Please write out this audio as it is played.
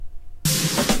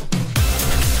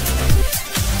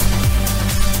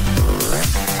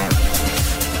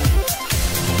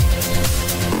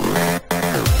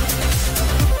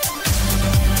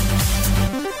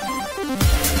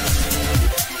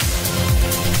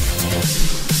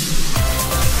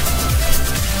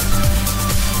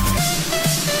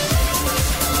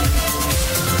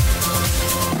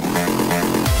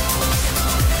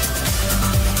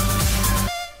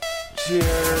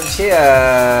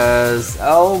yes.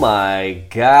 Oh my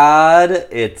god.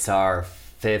 It's our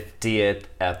 50th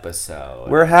episode.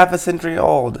 We're half a century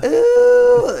old. Ooh,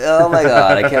 oh my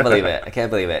god. I can't believe it. I can't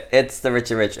believe it. It's the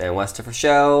Rich and Rich and Westover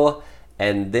show.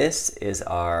 And this is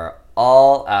our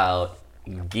all out,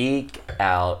 geek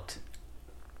out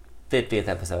 50th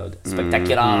episode.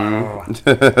 Spectacular.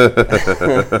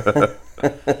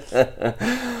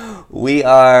 We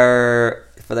are,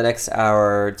 for the next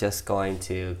hour, just going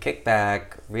to kick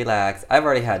back, relax. I've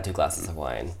already had 2 glasses of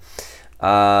wine.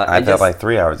 I've had like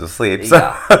 3 hours of sleep. So.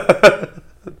 Yeah.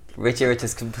 Richie Rich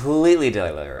is completely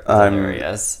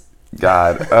delirious.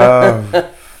 God.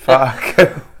 Oh,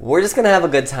 fuck. We're just going to have a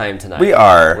good time tonight. We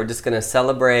are. We're just going to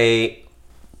celebrate.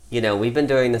 You know, we've been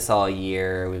doing this all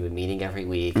year. We've been meeting every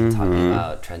week and talking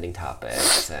about trending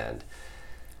topics and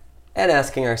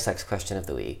asking our sex question of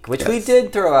the week, which we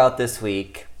did throw out this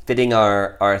week, fitting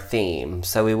our theme.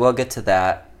 So we will get to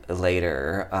that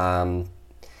later.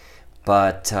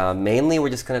 But mainly we're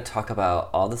just going to talk about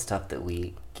all the stuff that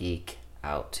we geek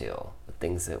out to, the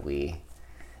things that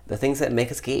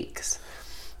make us geeks.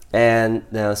 And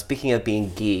now, speaking of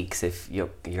being geeks, if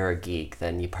you're a geek,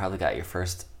 then you probably got your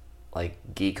first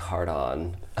geek hard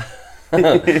on.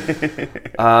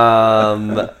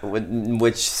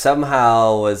 Which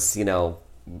somehow was,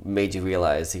 made you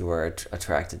realize you were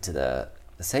attracted to the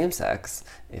same sex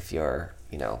if you're,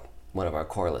 one of our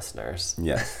core listeners.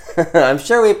 Yes. I'm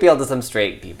sure we appeal to some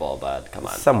straight people, but come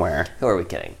on. Somewhere. Who are we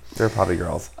kidding? They're probably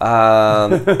girls.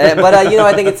 But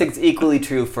I think it's equally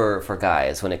true for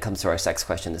guys when it comes to our sex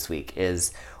question this week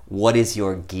is, what is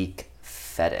your geek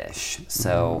fetish?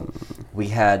 So we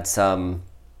had some...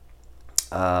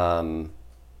 and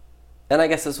I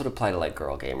guess this would apply to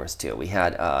girl gamers too. We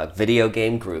had a video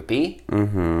game groupie.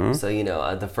 Mm-hmm. So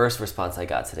the first response I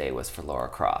got today was for Lara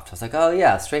Croft. I was like, oh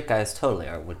yeah, straight guys totally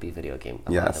would be video game.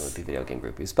 Yes. Would be video game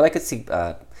groupies. But I could see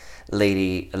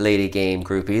lady game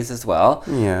groupies as well.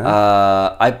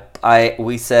 Yeah.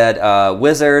 We said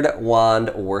wizard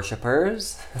wand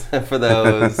worshippers for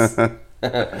those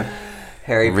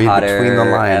Harry Read Potter. between the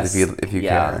lines if you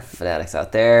care. Fanatics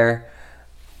out there.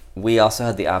 We also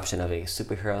had the option of a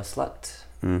superhero slut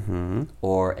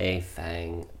or a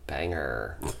fang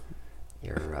banger,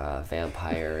 your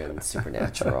vampire and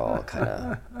supernatural kind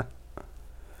of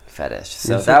fetish.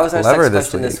 So that was our sex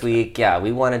question this week. Yeah,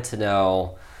 we wanted to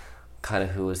know kind of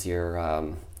who was your,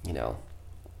 I don't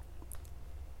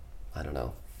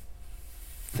know,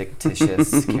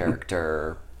 fictitious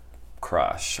character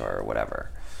crush or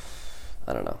whatever.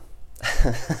 I don't know.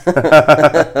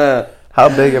 How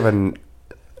big of a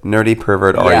nerdy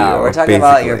pervert are you? Yeah, we're talking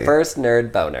about your first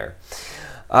nerd boner.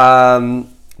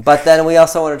 But then we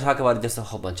also want to talk about just a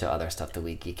whole bunch of other stuff that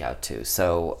we geek out to.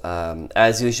 So,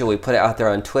 as usual, we put it out there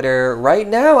on Twitter. Right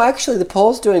now, actually, the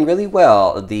poll's doing really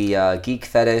well. The geek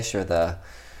fetish or the...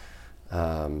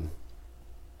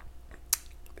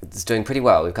 it's doing pretty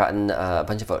well. We've gotten a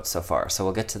bunch of votes so far. So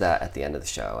we'll get to that at the end of the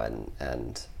show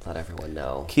and let everyone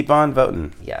know. Keep on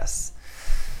voting. Yes.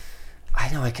 I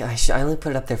know, I only put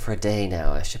it up there for a day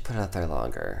now. I should put it up there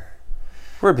longer.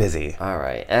 We're busy. All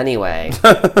right. Anyway,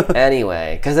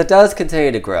 because it does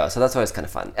continue to grow, so that's always kind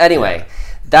of fun. Anyway,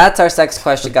 that's our sex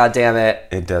question, goddammit.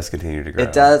 It does continue to grow.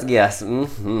 It does, yes.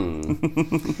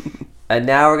 Mm-hmm. And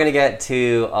now we're going to get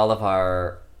to all of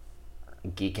our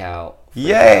geek out.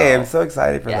 Yay, I'm so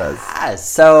excited for this.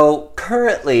 So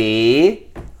currently,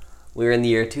 we're in the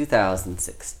year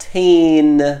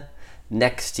 2016.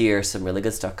 Next year, some really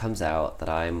good stuff comes out that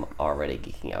I'm already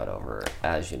geeking out over.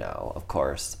 As you know, of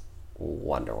course,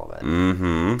 Wonder Woman.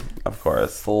 Mm-hmm. Of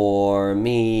course. For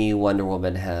me, Wonder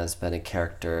Woman has been a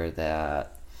character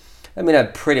that...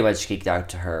 I've pretty much geeked out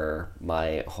to her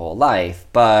my whole life,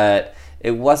 but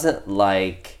it wasn't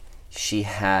like she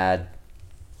had...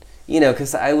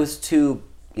 because I was too...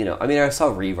 I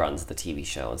saw reruns of the TV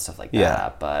show and stuff like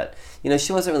that, but,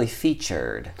 she wasn't really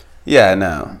featured... Yeah,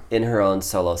 no. In her own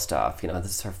solo stuff. This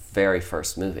is her very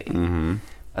first movie. Mm-hmm.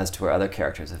 As to where other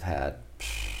characters have had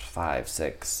 5,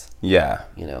 6, 8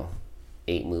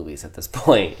 movies at this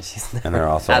point. And they're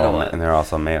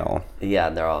also male. Yeah,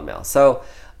 and they're all male. So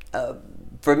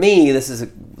for me, this is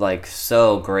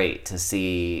so great to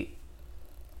see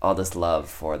all this love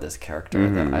for this character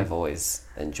that I've always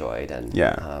enjoyed. And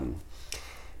you're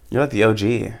like the OG.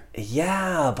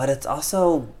 Yeah, but it's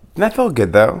also... Doesn't that feel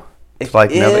good though? Know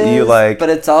that you but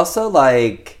it's also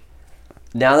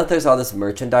now that there's all this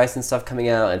merchandise and stuff coming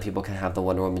out and people can have the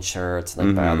Wonder Woman shirts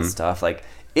and buy all this stuff,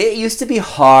 it used to be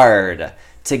hard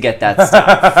to get that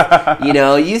stuff. You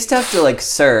used to have to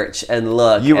search and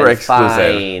look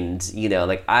find,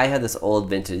 I had this old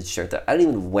vintage shirt that I don't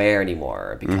even wear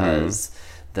anymore because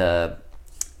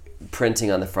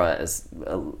printing on the front is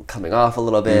coming off a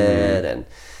little bit, and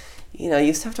you know, you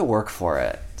used to have to work for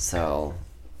it. So,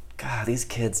 God, these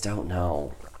kids don't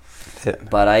know.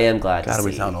 But I am glad to see. God,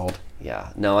 we sound old.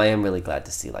 Yeah. No, I am really glad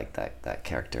to see like that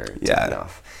character taking Yeah.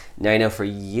 off. Now I know for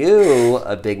you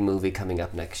a big movie coming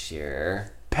up next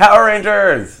year. Power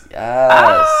Rangers. Yes.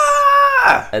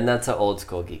 Ah! And that's an old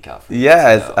school geek out for me.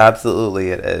 Yes, so. absolutely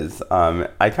it is.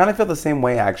 I kind of feel the same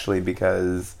way actually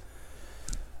because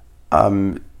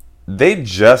they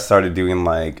just started doing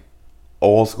like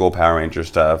old school Power Ranger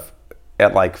stuff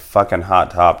at like fucking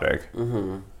Hot Topic.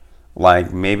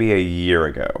 Like maybe a year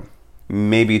ago,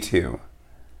 maybe 2.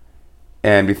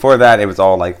 And before that, it was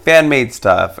all like fan made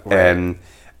stuff. Right. And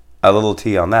a little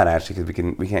tea on that actually,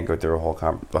 because we can't go through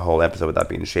a whole episode without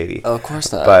being shady. Oh, of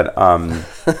course not. But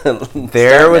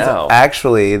there was now.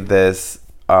 actually this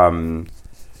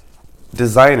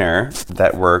designer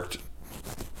that worked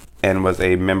and was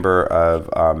a member of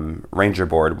Ranger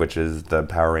Board, which is the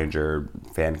Power Ranger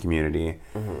fan community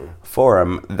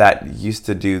forum, that used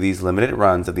to do these limited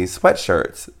runs of these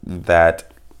sweatshirts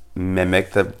that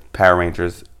mimic the Power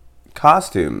Rangers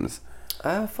costumes.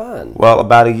 Oh, fun. Well,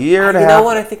 about a year and a half... You know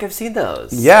what? I think I've seen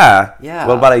those. Yeah. Yeah.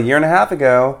 Well, about a year and a half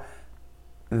ago,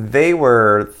 they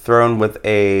were thrown with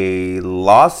a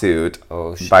lawsuit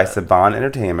Oh, shit. by Saban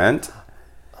Entertainment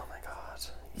Oh, my God.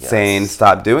 Yes. saying,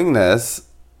 stop doing this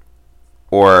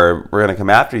or we're going to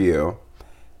come after you.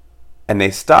 And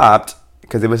they stopped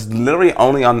because it was literally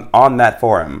only on that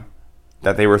forum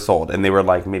that they were sold. And they were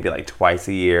like maybe like twice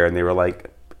a year. And they were like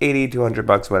 $80 to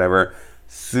 $100, whatever.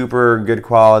 Super good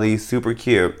quality, super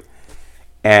cute.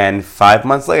 And 5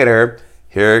 months later,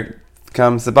 here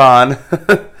comes Saban.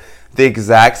 The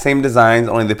exact same designs,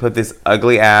 only they put this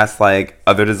ugly ass like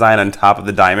other design on top of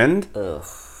the diamond. Ugh.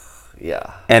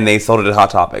 Yeah. And they sold it at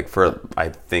Hot Topic for I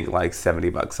think like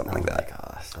 $70, something like that. Oh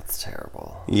my gosh, that's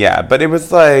terrible. Yeah, but it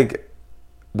was like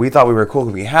we thought we were cool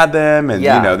because we had them, and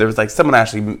Yeah. you know there was like someone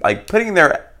actually like putting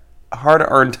their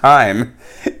hard-earned time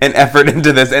and effort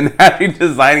into this and actually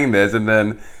designing this, and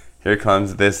then here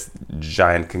comes this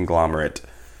giant conglomerate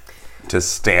to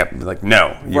stamp like,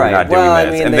 no, you're not doing this, I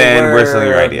mean, and they then we're were stealing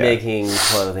your idea. making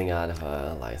clothing out of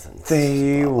a license.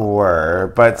 They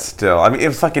were, but still, I mean, it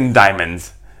was fucking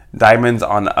diamonds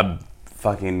on a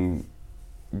fucking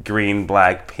green,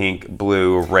 black, pink,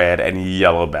 blue, red, and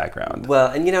yellow background.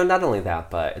 Well, and you know, not only that,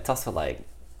 but it's also like,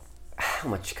 how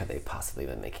much could they possibly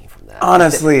been making from that?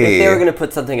 Honestly. If they were going to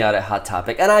put something out at Hot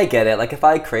Topic, and I get it, like if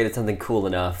I created something cool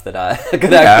enough that I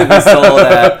could actually be sold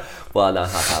at, well, not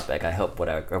Hot Topic, I hope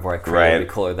whatever I create would be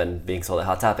cooler than being sold at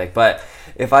Hot Topic, but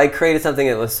if I created something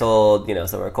that was sold, you know,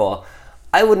 somewhere cool,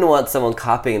 I wouldn't want someone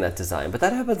copying that design, but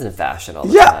that happens in fashion all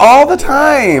the time. Yeah, all the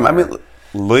time. I mean,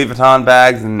 Louis Vuitton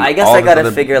bags and I guess all I this gotta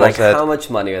other figure like bullshit. how much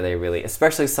money are they really,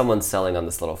 especially someone selling on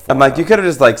this little forum. I'm like, you could have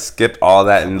just like skipped all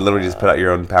that and literally just put out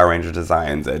your own Power Ranger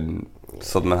designs and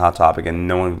sold them on Hot Topic, and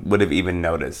no one would have even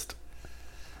noticed.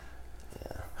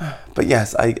 Yeah. But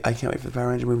yes, I can't wait for the Power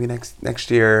Ranger movie next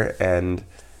year, and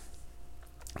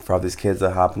for all these kids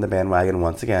that hop in the bandwagon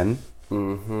once again.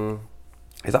 Mm-hmm.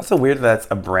 It's also weird that that's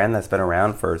a brand that's been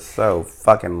around for so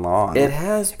fucking long. It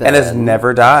has been. And has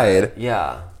never died.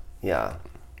 Yeah, yeah.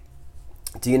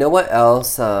 Do you know what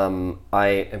else I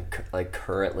am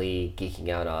currently geeking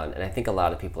out on, and I think a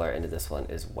lot of people are into this one,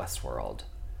 is Westworld.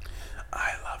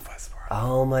 I love Westworld.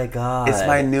 Oh my god. It's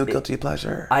my new guilty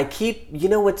pleasure. You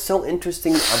know what's so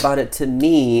interesting about it to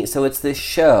me, so it's this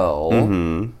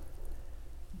show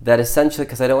that essentially,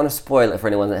 because I don't want to spoil it for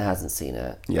anyone that hasn't seen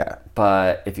it. Yeah.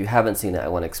 But if you haven't seen it, I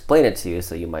want to explain it to you,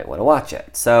 so you might want to watch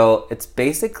it. So it's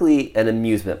basically an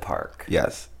amusement park.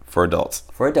 Yes, for adults.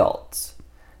 For adults.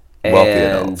 Wealthy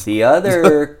And adults. the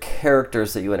other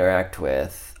characters that you interact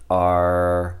with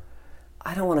are,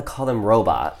 I don't want to call them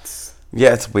robots.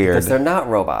 Yeah, it's weird. Because they're not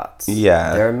robots.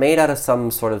 Yeah. They're made out of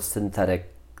some sort of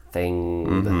synthetic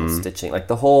thing, the stitching. Like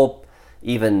the whole,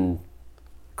 even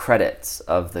credits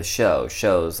of the show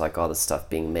shows like all the stuff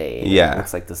being made. Yeah. It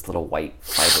looks like this little white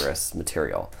fibrous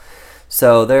material.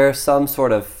 So they're some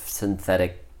sort of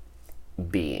synthetic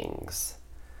beings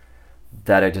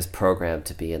that are just programmed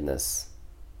to be in this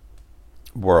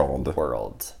world.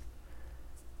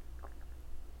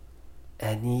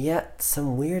 And yet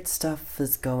some weird stuff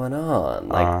is going on.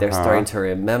 Like they're starting to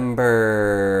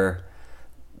remember,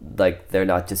 like they're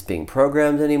not just being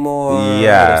programmed anymore.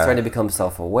 Yeah. They're starting to become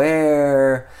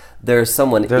self-aware. There's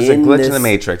someone There's a glitch in the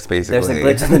Matrix, basically.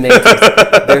 There's a glitch in the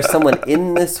Matrix. There's someone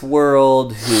in this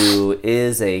world who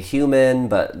is a human,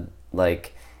 but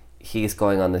like he's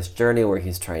going on this journey where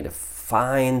he's trying to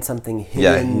find something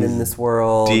hidden in this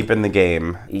world. Deep in the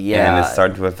game. Yeah. And it's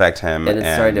starting to affect him. And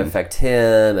it's starting to affect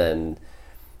him, and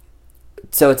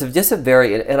So it's just a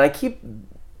very, and I keep,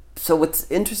 so what's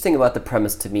interesting about the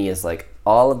premise to me is like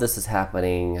all of this is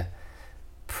happening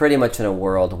pretty much in a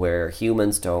world where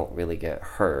humans don't really get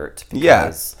hurt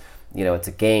because, it's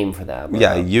a game for them.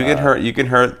 Yeah, you can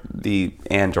hurt the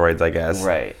androids, I guess.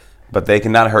 Right. But they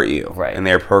cannot hurt you. Right. And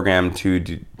they're programmed to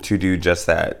do just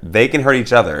that. They can hurt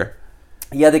each other.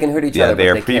 Yeah, they can hurt each other. Yeah, they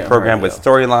are pre-programmed with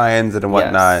storylines and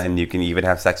whatnot, Yes. and you can even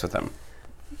have sex with them.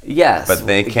 Yes. But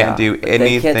they can't do But they can't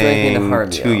do anything anything to harm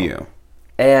to you.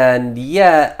 And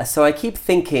so I keep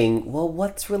thinking, well,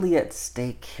 what's really at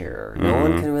stake here? No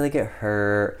one can really get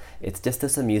hurt. It's just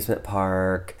this amusement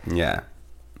park. Yeah.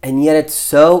 And yet it's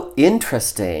so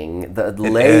interesting, the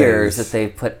layers that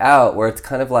they've put out, where it's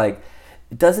kind of like,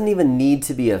 it doesn't even need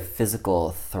to be a physical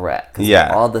threat. 'Cause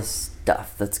of all the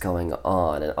stuff that's going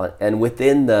on. And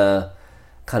within the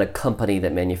kind of company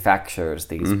that manufactures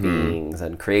these beings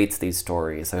and creates these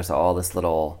stories, there's all this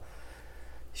little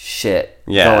shit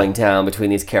going down between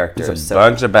these characters. There's a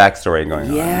bunch of backstory going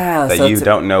on that so you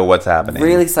don't know what's happening.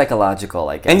 Really psychological,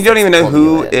 I guess. And you don't even know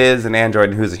who is an android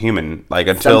and who's a human, like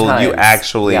until you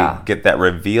actually get that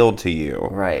revealed to you,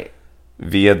 right?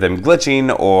 Via them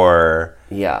glitching or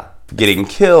getting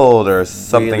killed or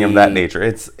something of that nature.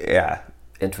 It's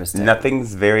interesting.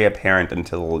 Nothing's very apparent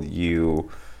until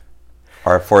you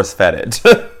are force fed it.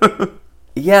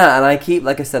 And I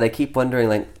keep wondering,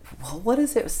 like, well, what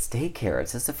is at stake here?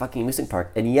 It's just a fucking amusement park,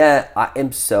 and yet I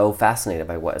am so fascinated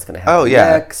by what is going to happen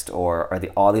next, or are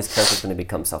all these characters going to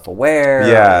become self-aware?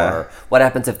 Or what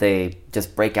happens if they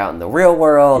just break out in the real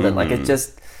world? And like, it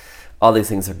just, all these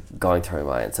things are going through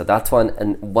my mind. So that's one,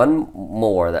 and one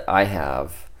more that I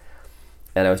have,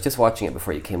 and I was just watching it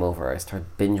before you came over. I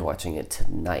started binge watching it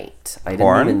tonight. I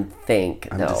didn't even think.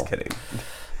 I'm just kidding.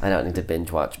 I don't need to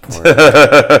binge watch porn.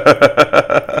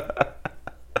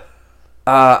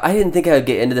 I didn't think I would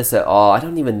get into this at all. I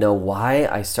don't even know why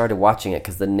I started watching it,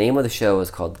 because the name of the show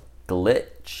is called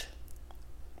Glitch.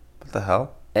 What the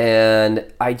hell?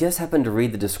 And I just happened to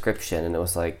read the description, and it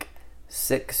was like,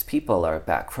 6 people are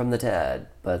back from the dead,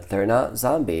 but they're not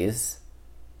zombies.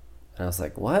 And I was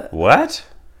like, what? What?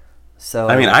 So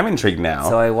I mean, I'm intrigued now.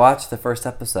 So I watched the first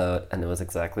episode, and it was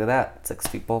exactly that. 6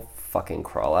 people fucking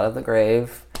crawl out of the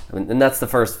grave. I mean, and that's the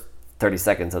first 30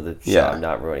 seconds of the show. I'm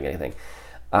not ruining anything.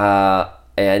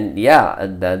 And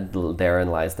then therein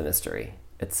lies the mystery.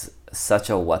 It's such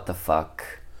a what the fuck.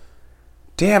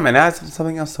 Damn, and that's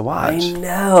something else to watch. I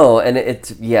know, and it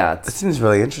seems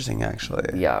really interesting,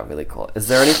 actually. Yeah, really cool. Is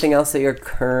there anything else that you're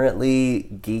currently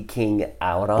geeking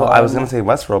out on? Well, I was going to say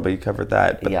Westworld, but you covered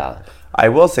that. But yeah. I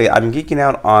will say I'm geeking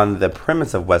out on the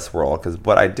premise of Westworld, because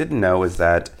what I didn't know is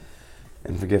that,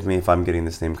 and forgive me if I'm getting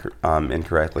this name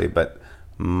incorrectly, but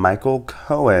Michael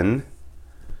Cohen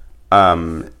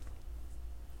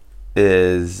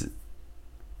is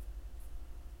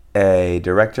a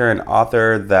director and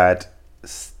author that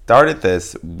started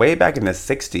this way back in the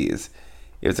 60s.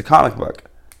 It was a comic book.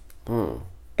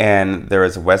 And there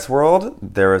was Westworld,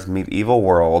 there was Medieval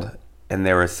World, and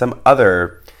there was some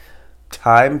other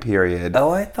time period.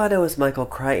 Oh, I thought it was Michael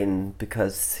Crichton,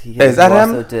 because he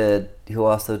also did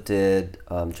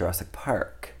Jurassic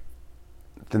Park.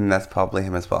 Then that's probably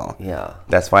him as well. Yeah.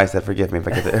 That's why I said forgive me if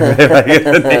I get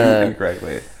the name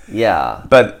incorrectly. Yeah.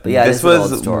 But this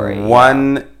was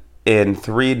one in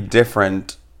 3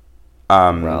 different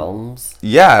realms.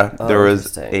 Yeah. There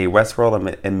was a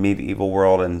Westworld, a Medieval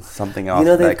World, and something else.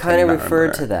 They've kind of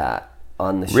referred to that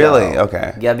on the show. Really?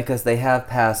 Okay. Yeah, because they have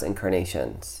past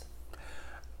incarnations.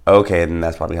 Okay, and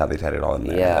that's probably how they tied it all in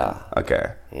there. Yeah. Then.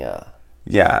 Okay. Yeah.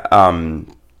 Yeah.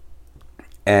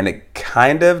 And it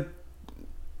kind of,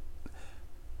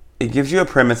 it gives you a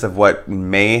premise of what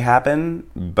may happen,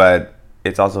 but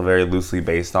it's also very loosely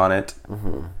based on it.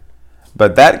 Mm-hmm.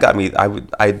 But that got me.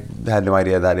 I had no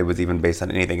idea that it was even based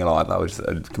on anything at all. I thought it was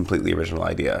a completely original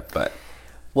idea. But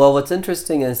well, what's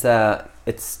interesting is that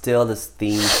it's still this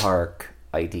theme park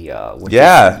idea. Which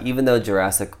is, even though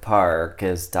Jurassic Park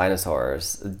is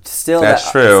dinosaurs, still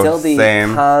that's true. Still the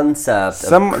Same concept.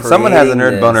 Someone has a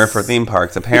nerd boner for theme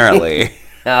parks, apparently.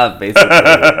 Yeah, basically.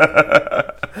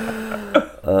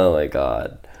 Oh my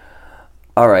god.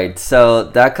 All right, so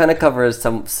that kind of covers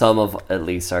some of at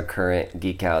least our current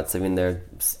geek outs. I mean,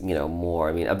 there's more.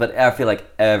 I mean, but I feel like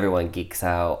everyone geeks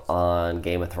out on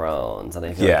Game of Thrones, and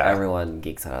I feel like everyone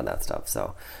geeks out on that stuff.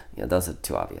 So, those are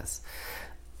too obvious.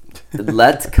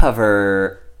 Let's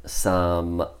cover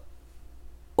some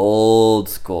old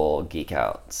school geek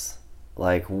outs.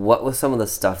 Like, what was some of the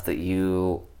stuff that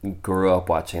you grew up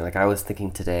watching? Like, I was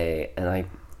thinking today, and I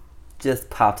just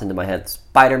popped into my head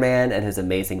Spider-Man and His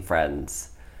Amazing Friends.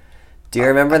 Do you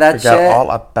remember that Forgot shit?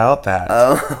 all about that.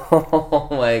 Oh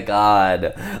my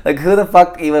god. Like, who the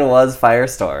fuck even was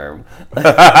Firestorm?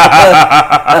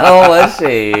 How was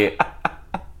she?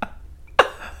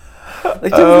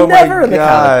 Like, she was never in the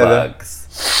comic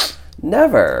books.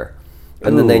 Never.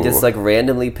 And then they just, like,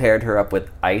 randomly paired her up with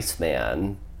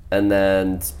Iceman and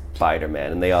then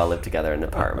Spider-Man, and they all lived together in an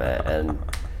apartment, and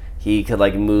he could,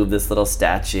 like, move this little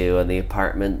statue, and the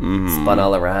apartment spun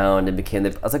all around and became the...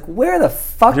 I was like, where the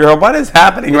fuck... What is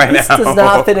happening right This now? does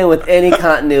not fit in with any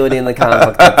continuity in the comic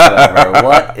book whatsoever.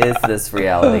 What is this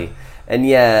reality? And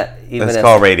yet, It's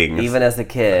called ratings. Even as a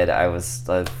kid, I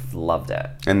loved it.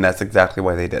 And that's exactly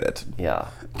why they did it. Yeah.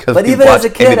 'Cause But we even as watched a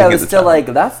kid, anything I at was the still time. like,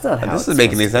 that's not how This it's doesn't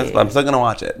make any supposed to sense, be. but I'm still going to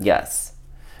watch it. Yes.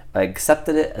 I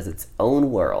accepted it as its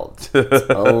own world, its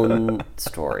own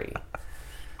story.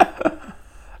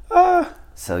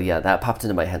 So yeah, that popped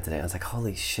into my head today. I was like,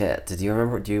 holy shit. Do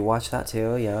you watch that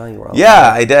too? Yeah, you were all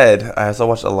Yeah, I did. I also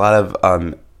watched a lot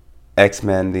of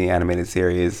X-Men, the animated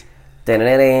series,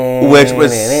 which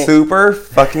was super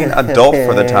fucking adult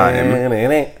for the time.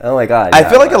 Oh my god. I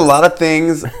feel like a lot of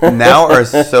things now are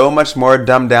so much more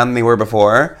dumbed down than they were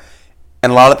before.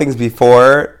 And a lot of things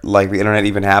before, like the internet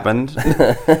even happened,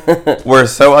 were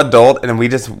so adult, and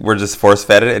were just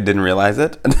force-fed it and didn't realize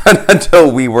it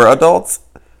until we were adults.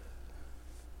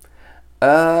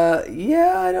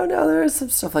 Yeah, I don't know. There is some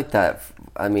stuff like that.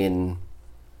 I mean,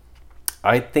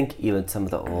 I think even some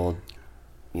of the old,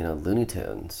 Looney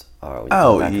Tunes are. When you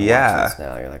go back and watch those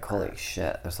now, you're like, holy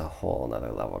shit! There's a whole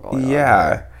another level going on.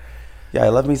 Yeah, I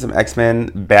love me some X-Men,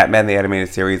 Batman the animated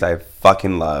series. I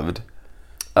fucking loved.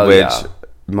 Which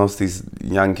most of these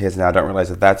young kids now don't realize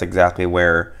that's exactly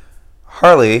where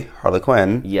Harley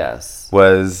Quinn,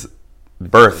 was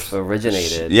birthed.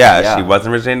 Originated. She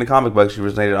wasn't originated in the comic book. She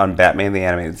originated on Batman the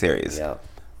animated series. Yeah.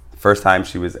 First time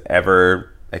she was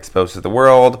ever exposed to the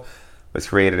world was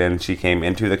created, and she came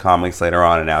into the comics later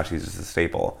on, and now she's just a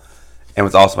staple. And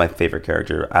was also my favorite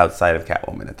character outside of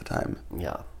Catwoman at the time.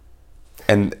 Yeah.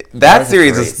 And that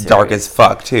series is dark as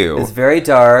fuck too. It's very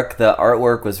dark. The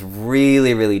artwork was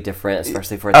really, really different,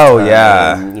 especially for its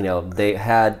time. They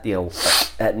had,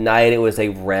 at night it was a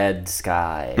red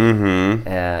sky.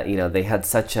 Mm-hmm. They had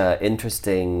such a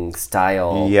interesting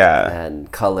style.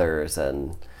 And colors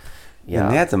and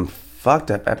And they had some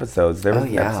fucked up episodes. There was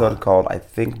an episode called, I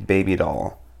think, Baby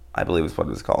Doll, I believe is what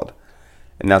it was called.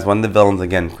 And that was one of the villains,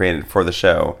 again, created for the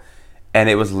show. And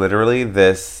it was literally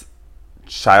this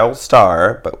child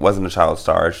star, but wasn't a child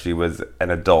star. She was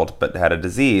an adult, but had a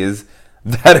disease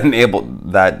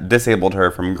that disabled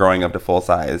her from growing up to full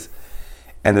size.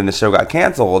 And then the show got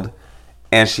canceled,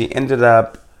 and she ended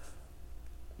up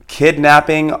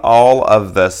kidnapping all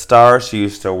of the stars she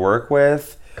used to work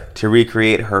with to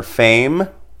recreate her fame.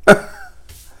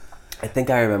 I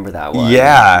think I remember that one.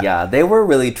 Yeah, they were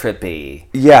really trippy.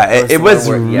 Yeah, it was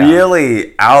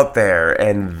really out there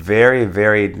and very,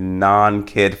 very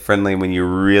non-kid friendly when you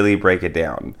really break it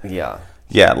down. Yeah,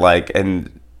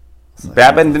 and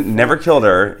Batman never killed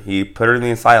her. He put her in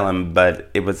the asylum,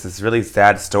 but it was this really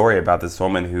sad story about this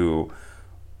woman who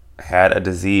had a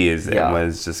disease and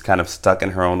was just kind of stuck in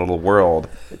her own little world.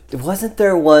 Wasn't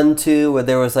there one too where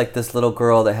there was like this little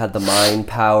girl that had the mind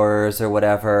powers or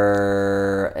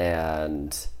whatever,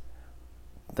 and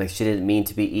like she didn't mean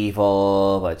to be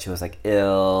evil, but she was like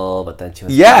ill, but then she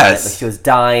was she was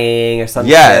dying or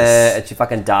something, and she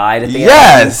fucking died at the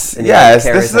end. This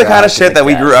is the kind of shit that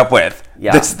we grew up with.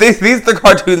 These are the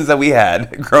cartoons that we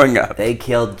had growing up. They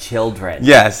killed children.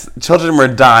 Yes, children were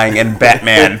dying in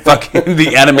Batman, fucking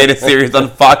the animated series on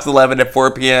Fox 11 at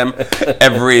 4 p.m.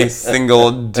 every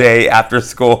single day after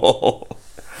school.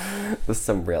 With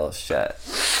some real shit.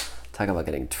 Talk about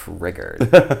getting triggered.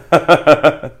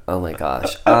 Oh my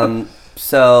gosh.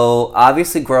 So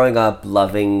obviously growing up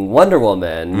loving Wonder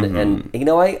Woman, and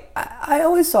I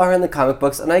always saw her in the comic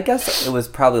books, and I guess it was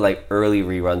probably like early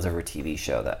reruns of her TV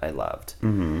show that I loved.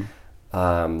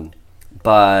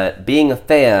 But being a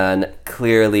fan,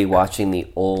 clearly watching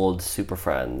the old Super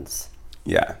Friends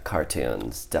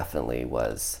cartoons definitely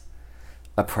was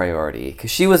a priority,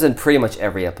 because she was in pretty much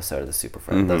every episode of the Super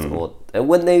Friends. Those old, and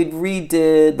when they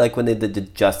redid, like when they did the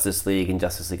Justice League and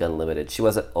Justice League Unlimited, she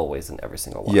wasn't always in every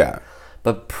single one.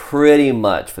 But pretty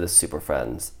much for the Super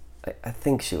Friends, I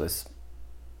think she was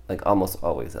like almost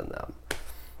always in them.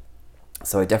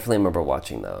 So I definitely remember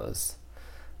watching those.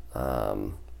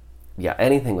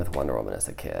 Anything with Wonder Woman as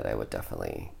a kid, I would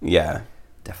definitely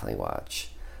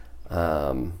watch.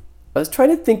 I was trying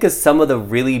to think of some of the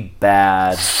really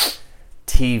bad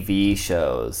TV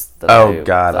shows that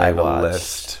I have watched. a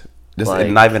list. Just Like-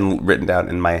 not even written down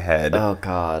in my head. Oh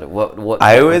God, what?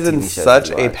 I what was in TV shows such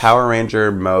did you a watch? Power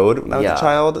Ranger mode when I was Yeah. a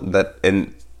child that,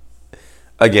 and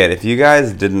again, if you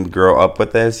guys didn't grow up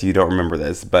with this, you don't remember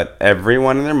this, but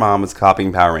everyone and their mom was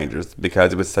copying Power Rangers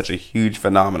because it was such a huge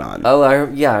phenomenon. Oh,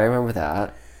 yeah, I remember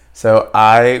that. So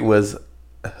I was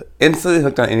instantly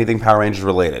hooked on anything Power Rangers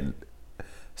related.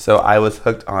 So I was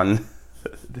hooked on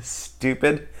this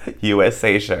stupid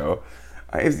USA show.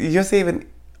 Is USA even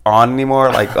on anymore?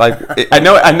 I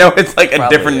know it's like a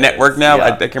Probably different is, network now. yeah.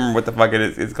 I can't remember what the fuck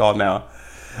it's called now.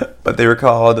 But they were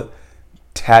called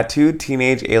Tattooed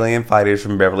Teenage Alien Fighters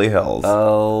from Beverly Hills.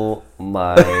 Oh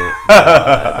my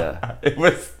God. It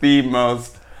was the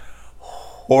most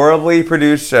horribly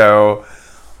produced show.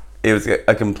 It was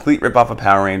a complete ripoff of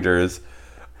Power Rangers.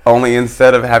 Only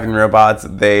instead of having robots,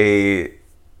 they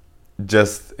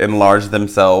just enlarged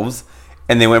themselves.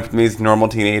 And they went from these normal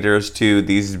teenagers to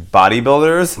these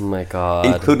bodybuilders, Oh my God.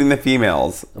 including the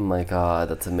females. Oh my God,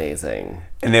 that's amazing.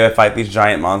 And they would fight these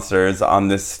giant monsters on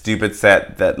this stupid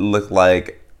set that looked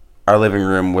like our living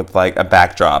room with like a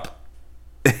backdrop.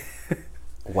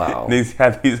 Wow. These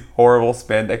had these horrible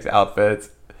spandex outfits,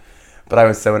 but I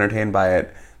was so entertained by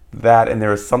it. That, and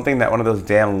there was something that one of those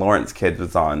Dan Lawrence kids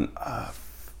was on.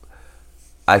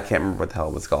 I can't remember what the hell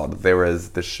it was called. There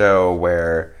was the show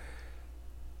where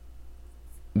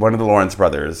one of the Lawrence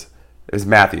brothers, it was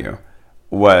Matthew,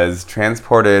 was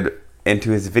transported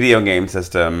into his video game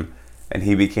system, and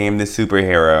he became the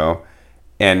superhero.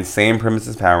 And same premise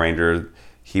as Power Rangers,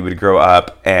 he would grow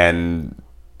up and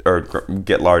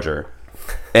get larger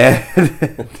and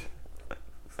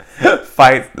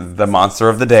fight the monster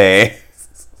of the day.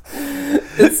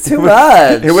 It's too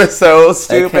much. It was so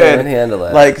stupid. I can't handle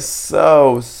it. Like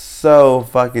so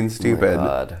fucking stupid. Oh my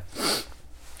God.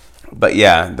 But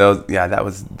yeah,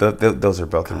 those are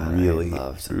both really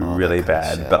loved all really that kind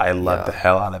of bad. shit. But I loved the Yeah.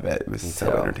 hell out of it. It was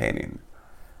so too. entertaining.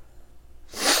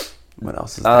 What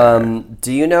else is there?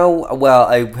 Do you know? Well,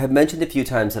 I have mentioned a few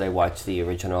times that I watched the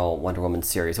original Wonder Woman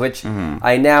series, which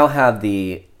I now have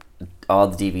all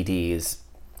the DVDs.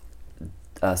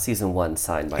 Season 1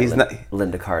 signed by He's not-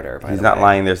 Linda Carter. By He's the not way.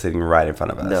 lying there, sitting right in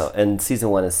front of us. No, and season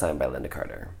 1 is signed by Linda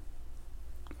Carter.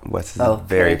 Wes is Oh,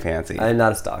 very okay. fancy. I'm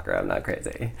not a stalker. I'm not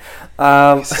crazy. He's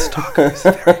a stalker. He's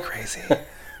very crazy.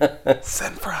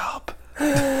 Send for help.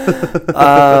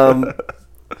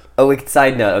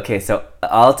 Side note. Okay, so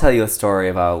I'll tell you a story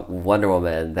about Wonder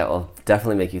Woman that will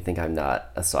definitely make you think I'm not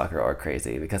a stalker or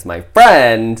crazy, because my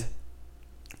friend,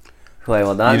 who I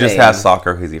will not You just name, have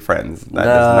stalker crazy friends. That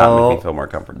does not No. make me feel more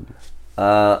comforted.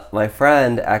 my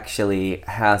friend actually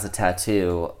has a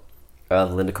tattoo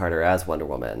of Linda Carter as Wonder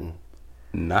Woman.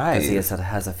 Nice. He has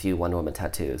a few Wonder Woman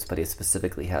tattoos, but he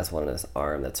specifically has one on his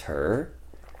arm that's her.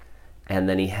 And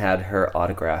then he had her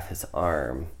autograph his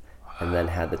arm, and then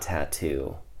had the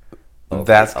tattoo. over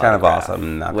That's the kind of autograph,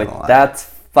 awesome, not which- gonna lie. That's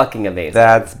fucking amazing.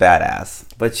 That's badass.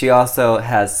 But she also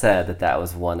has said that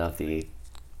was one of the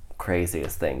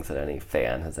craziest things that any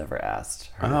fan has ever asked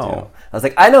her to do. Oh. I was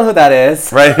like, I know who that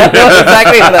is. Right. I know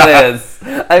exactly who that is.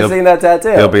 I've seen that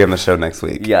tattoo. He'll be on the show next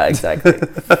week. Yeah, exactly.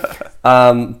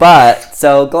 But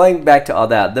so going back to all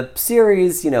that, the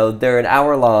series, they're an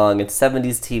hour long. It's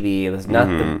 70s TV. There's not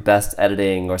the best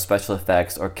editing or special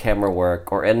effects or camera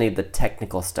work or any of the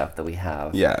technical stuff that we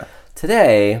have Yeah.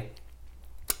 today.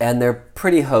 And they're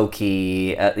pretty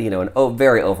hokey, and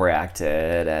very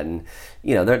overacted, and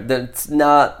it's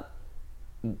not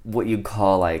what you'd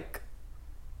call like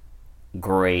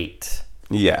great,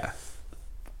 Yeah.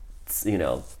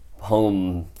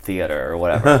 home theater or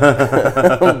whatever.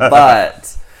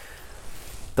 But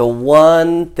the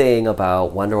one thing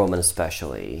about Wonder Woman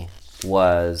especially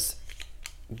was,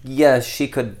 yes, she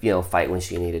could, fight when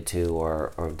she needed to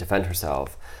or defend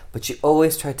herself, but she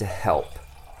always tried to help,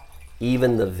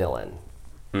 even the villain.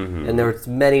 Mm-hmm. And there were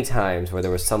many times where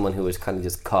there was someone who was kind of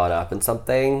just caught up in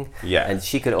something, Yeah. and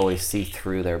she could always see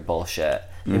through their bullshit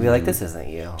and be like, this isn't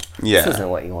you. Yeah. This isn't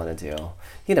what you want to do.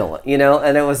 You know what,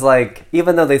 and it was like,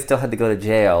 even though they still had to go to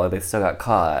jail or they still got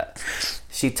caught,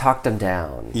 she talked them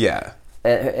down. Yeah.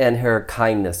 And her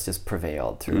kindness just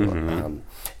prevailed through.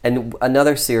 And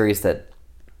another series that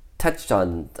touched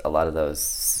on a lot of those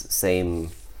same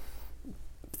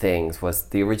things was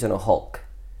the original Hulk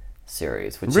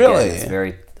series, which Really? again is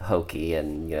very hokey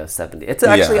and 70s. It's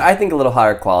actually, I think, a little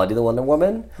higher quality than Wonder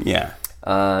Woman. Yeah.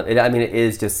 It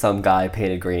is just some guy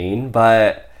painted green,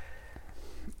 but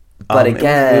It was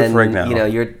again, Lou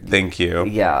Ferrigno. you're Thank you.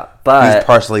 yeah, He's but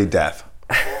partially deaf.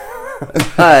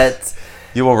 but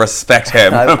You will respect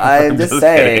him. I'm just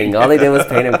saying, kidding. all they did was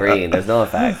paint him green. There's no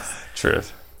effects.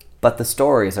 Truth. But the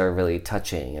stories are really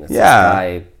touching, and it's Yeah. this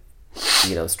guy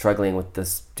struggling with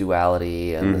this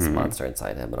duality and this monster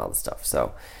inside him and all this stuff.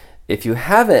 So if you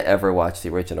haven't ever watched the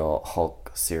original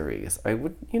Hulk series, I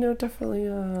would, definitely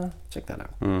check that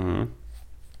out.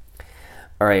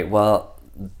 All right, well,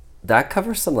 that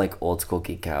covers some like old school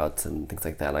geek outs and things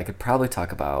like that. And I could probably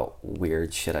talk about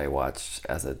weird shit I watched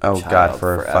as a child God,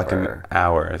 for forever. fucking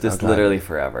hours. Just literally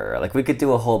forever. Like we could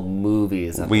do a whole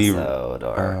movies episode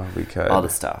or we could. all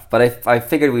this stuff. But I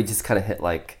figured we'd just kind of hit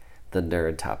like the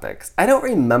nerd topics. I don't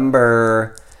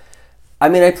remember. I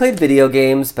mean, I played video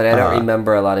games, but I don't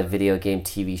remember a lot of video game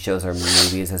TV shows or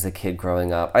movies as a kid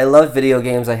growing up. I love video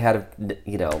games. I had,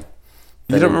 You don't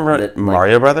remember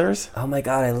Mario Brothers? Oh my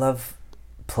god, I love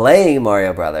playing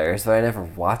Mario Brothers, but I never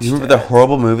watched it. You remember the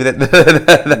horrible movie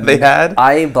that they had?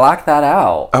 I blocked that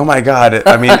out. Oh my god.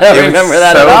 I mean, I don't it remember was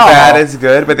that so at all. bad it's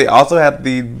good, but they also had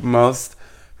the most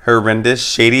horrendous,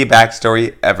 shady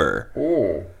backstory ever.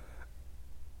 Ooh.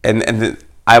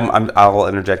 I'll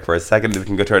interject for a second, then we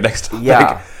can go to our next topic.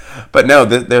 Yeah. But no,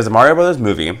 there's a Mario Brothers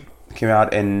movie. It came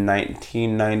out in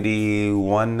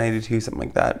 1991, 92, something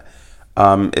like that.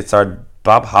 It starred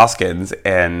Bob Hoskins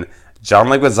and John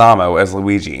Leguizamo as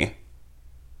Luigi.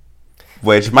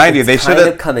 Which, mind you, they should have...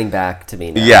 kind of coming back to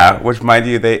me now. Yeah, which, mind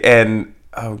you,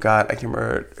 oh god, I can't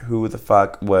remember who the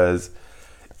fuck was...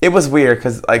 It was weird,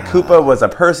 because, like, Koopa was a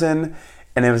person,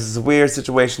 and it was this weird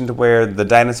situation to where the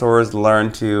dinosaurs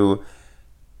learned to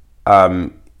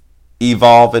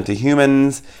evolve into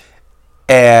humans,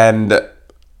 and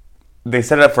they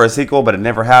set it up for a sequel, but it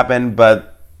never happened.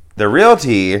 But the real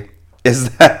tea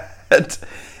is that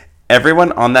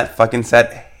everyone on that fucking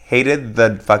set hated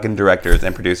the fucking directors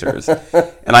and producers.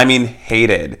 And I mean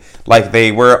hated. Like,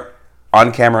 they were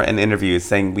on camera in interviews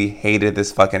saying, we hated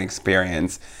this fucking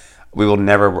experience. We will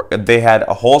never work. They had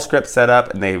a whole script set up,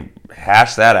 and they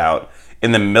hashed that out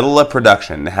in the middle of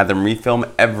production. They had them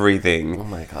refilm everything. Oh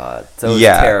my god. So it was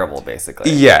terrible,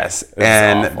 basically. Yes.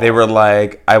 And awful. they were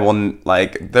like,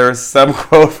 there's some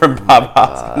quote from Bob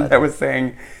Hoskins that was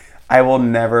saying, I will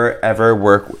never, ever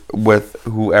work with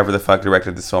whoever the fuck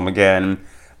directed this film again.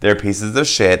 They're pieces of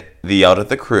shit. They yelled at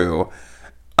the crew.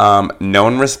 No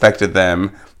one respected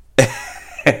them.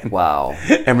 Wow.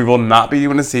 And we will not be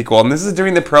doing a sequel. And this is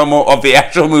during the promo of the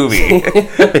actual movie.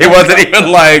 It wasn't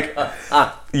even like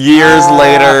years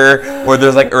later where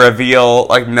there's like a reveal.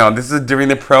 Like, no, this is during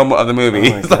the promo of the movie.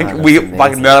 It's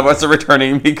like none of us are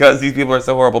returning because these people are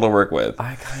so horrible to work with.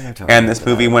 I kind of don't. And this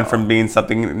movie went from being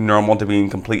something normal to being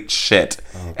complete shit.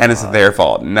 And it's their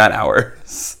fault, not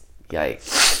ours.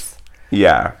 Yikes.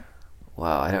 Yeah.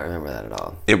 Wow, I don't remember that at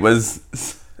all. It was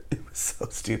so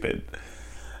stupid.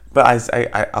 But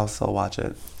I'll still watch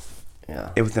it.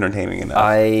 Yeah. It was entertaining enough.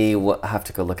 I have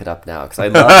to go look it up now because I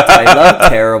love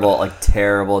terrible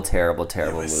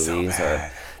movies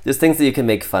or just things that you can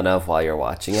make fun of while you're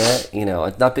watching it.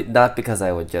 It's not because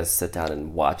I would just sit down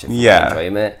and watch it for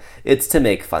enjoyment. It's to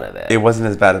make fun of it. It wasn't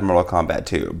as bad as Mortal Kombat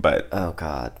 2, but... Oh,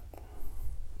 God.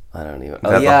 I don't even...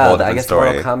 That's a whole different I guess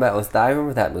story. Mortal Kombat was... I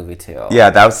remember that movie, too.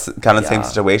 Yeah, that was kind of the same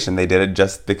situation. They did it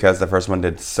just because the first one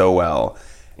did so well.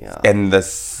 Yeah. And the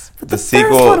sequel... The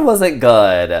first one wasn't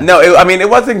good. No, it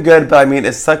wasn't good, but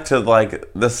it stuck to,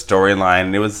 like, the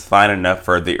storyline. It was fine enough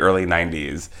for the early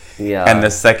 90s. Yeah. And the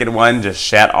second one just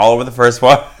shat all over the first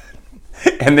one.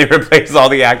 And they replaced all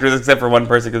the actors except for one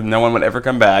person because no one would ever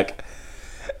come back.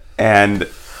 And...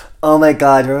 Oh my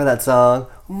god, remember that song?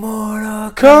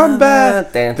 Mortal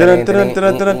Kombat!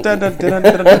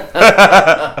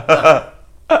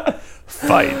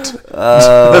 Fight.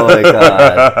 Oh my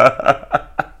god.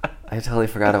 I totally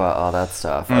forgot about all that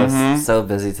stuff. I was so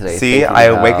busy today. See, I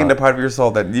awakened a part of your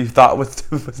soul that you thought was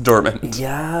dormant.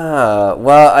 Yeah.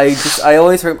 Well, I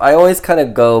always kind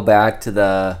of go back to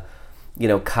the,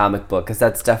 comic book because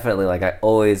that's definitely like I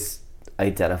always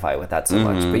identify with that so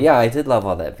much. But yeah, I did love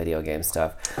all that video game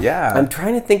stuff. Yeah. I'm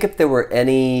trying to think if there were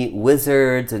any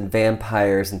wizards and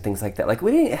vampires and things like that. Like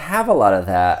we didn't have a lot of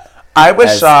that. I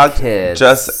was shocked kids.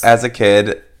 just as a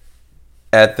kid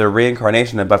at the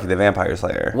reincarnation of Buffy the Vampire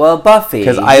Slayer. Well, Buffy.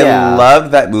 Because I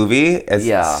loved that movie, as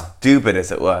Yeah. stupid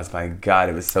as it was. My God,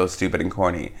 it was so stupid and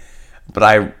corny. But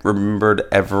I remembered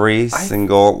every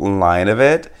single line of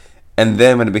it. And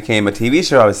then when it became a TV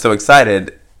show, I was so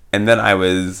excited. And then I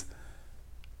was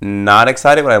not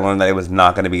excited when I learned that it was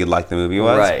not going to be like the movie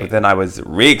was. Right. But then I was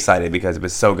re-excited because it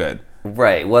was so good.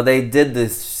 Right. Well, they did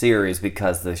this series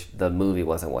because the movie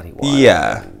wasn't what he wanted.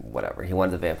 Yeah. Whatever. He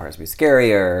wanted the vampires to be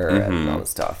scarier and all this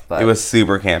stuff. But It was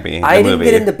super campy. I didn't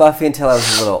get into Buffy until I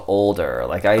was a little older.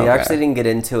 Like I actually didn't get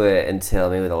into it until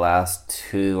maybe the last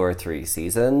 2 or 3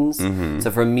 seasons.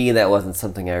 So for me, that wasn't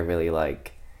something I really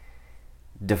like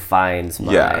defines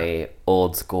my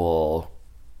old school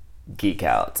geek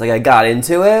out. It's like I got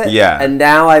into it, Yeah. and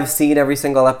now I've seen every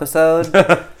single episode.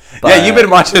 Yeah, you've been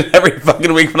watching it every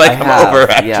fucking week when I come have, over.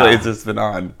 Actually, yeah. it's just been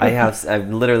on. I've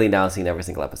literally now seen every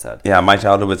single episode. Yeah, my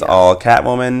childhood was all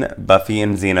Catwoman, Buffy,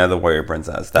 and Xena, the Warrior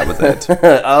Princess. That was it.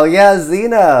 Oh yeah,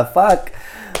 Xena. Fuck.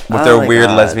 With Oh their my weird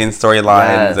God. lesbian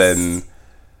storylines Yes. and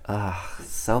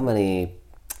So many.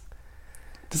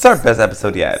 this is our best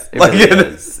episode yet. It really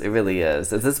is. It really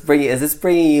is. Is this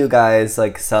bringing you guys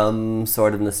like some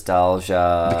sort of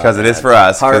nostalgia? Because it is for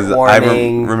us. Because I'm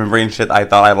Heartwarming. remembering shit I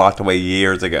thought I locked away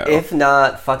years ago. If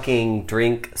not, fucking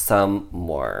drink some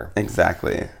more.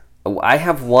 Exactly. I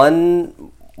have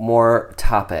one more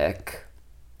topic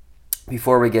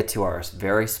before we get to our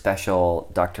very special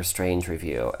Doctor Strange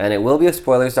review. And it will be a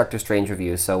spoilers Doctor Strange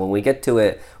review, so when we get to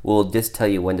it, we'll just tell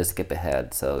you when to skip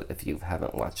ahead. So if you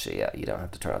haven't watched it yet, you don't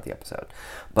have to turn off the episode.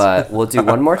 But we'll do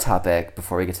one more topic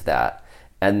before we get to that.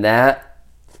 And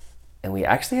we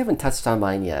actually haven't touched on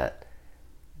mine yet.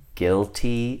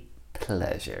 Guilty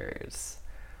pleasures.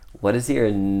 What is your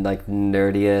like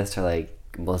nerdiest or like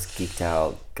most geeked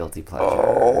out guilty pleasure?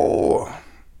 Oh.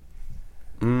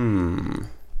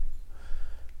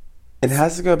 It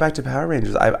has to go back to Power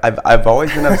Rangers. I've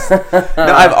always been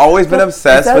I've always been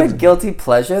obsessed Is that with a guilty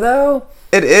pleasure though?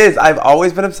 It is. I've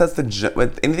always been obsessed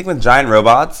with anything with giant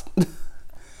robots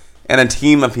and a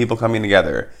team of people coming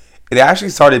together. It actually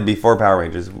started before Power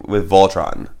Rangers with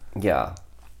Voltron. Yeah.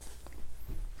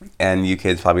 And you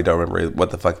kids probably don't remember what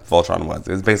the fuck Voltron was.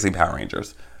 It was basically Power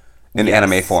Rangers in Yes.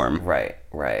 anime form. Right.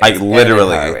 Like Anime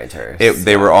literally, Power Rangers.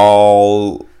 they were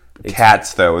all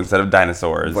cats though instead of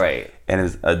dinosaurs. Right. And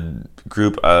it's a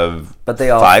group of But they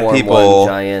all 5 form people. one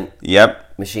giant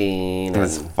Yep. machine. It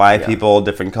was and- 5 yeah. people,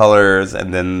 different colors,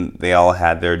 and then they all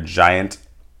had their giant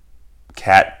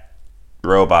cat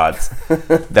robots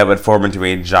that would form into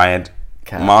a giant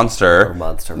Cat monster. or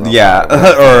monster robot, Yeah,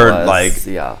 whatever or it was. like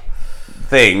yeah,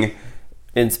 thing.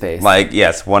 in space. Like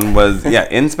yes, one was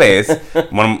in space.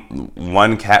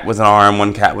 One cat was an arm,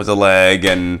 one cat was a leg,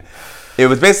 and it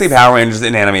was basically Power Rangers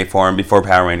in anime form before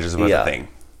Power Rangers was Yeah. a thing.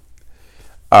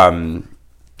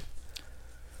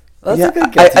 That's yeah, a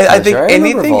good guilty I think pleasure. I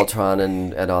remember anything- Voltron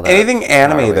and all that. Anything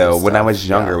anime Power though, Rangers when I stuff. was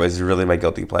younger, Yeah. was really my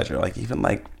guilty pleasure. Like even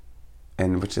like,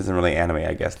 and which isn't really anime,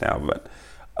 I guess now, but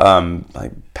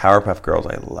like Powerpuff Girls,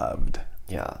 I loved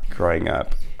Yeah. growing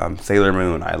up. Sailor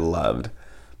Moon, I loved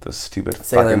those stupid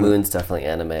Sailor fucking, Moon's definitely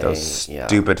anime. those yeah.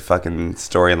 stupid fucking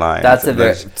storylines. That's a very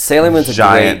Those Sailor Moon's a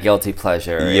giant, great guilty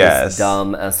pleasure. Yes. It's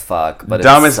dumb as fuck, but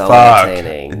dumb it's as so fuck,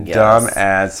 entertaining. Yes. dumb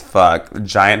as fuck.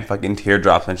 Giant fucking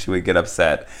teardrops when she would get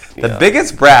upset. The Yeah.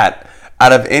 biggest brat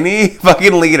out of any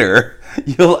fucking leader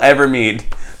you'll ever meet.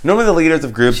 Normally the leaders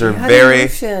of groups are Had very.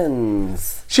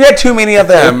 emotions. She had too many of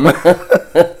them.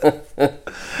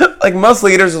 Like most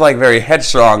leaders are like very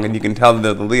headstrong, and you can tell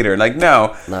they're the leader. Like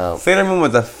no, Sailor Moon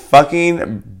was a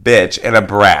fucking bitch and a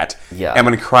brat. Yeah. And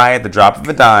would cry at the drop of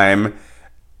a dime,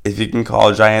 if you can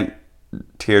call giant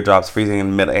teardrops freezing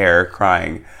in midair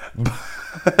crying.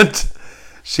 But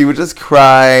she would just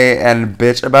cry and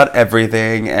bitch about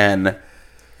everything, and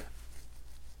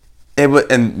it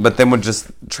would, but then would just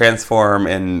transform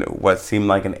in what seemed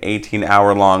like an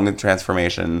 18-hour-long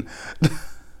transformation.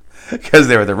 Because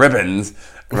they were the ribbons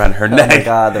around her neck, my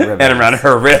God, the ribbons. and around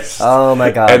her wrist. Oh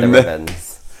my god, And the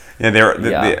ribbons. Yeah, they were.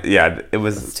 Yeah. It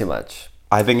was. It's too much.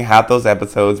 I think half those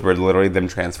episodes were literally them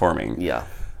transforming. Yeah.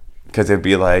 Because it'd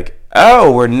be like,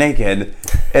 oh, we're naked,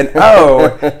 and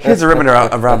oh, here's a ribbon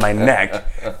around my neck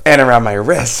and around my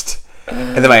wrist,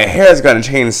 and then my hair is going to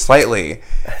change slightly,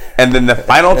 and then the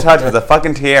final touch was a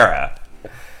fucking tiara.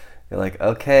 You're like,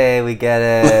 okay, we get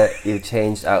it. You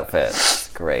changed outfits.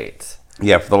 Great.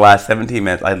 Yeah, for the last 17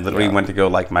 minutes, I literally went to go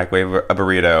like microwave a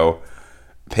burrito,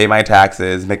 pay my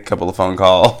taxes, make a couple of phone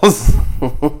calls,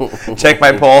 check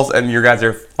my pulse, and you guys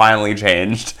are finally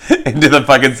changed into the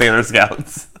fucking Sailor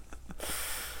Scouts.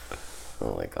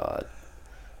 Oh my god.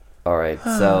 All right,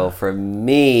 so for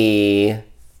me,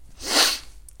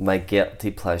 my guilty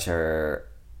pleasure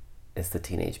is the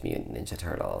Teenage Mutant Ninja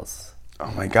Turtles.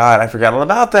 Oh my god, I forgot all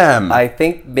about them. I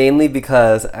think mainly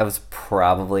because I was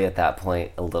probably at that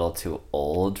point a little too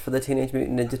old for the Teenage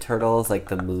Mutant Ninja Turtles, like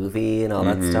the movie and all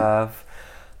that stuff.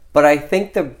 But I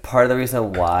think the part of the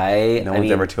reason why No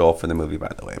one's ever too old for the movie,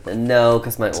 by the way. But no,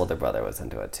 because my older brother was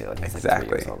into it too, and he's like 3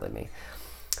 Exactly. years older than me.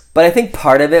 But I think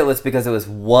part of it was because it was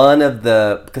one of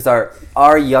the because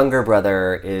our younger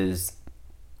brother is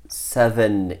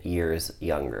 7 years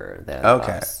younger than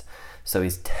Okay. us. So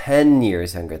he's 10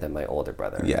 years younger than my older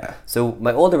brother. Yeah. So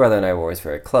my older brother and I were always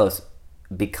very close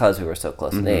because we were so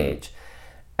close in age.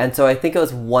 And so I think it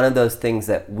was one of those things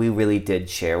that we really did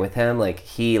share with him. Like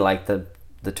he liked the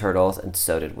the Turtles, and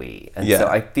so did we. And Yeah. so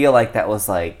I feel like that was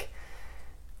like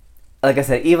I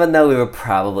said, even though it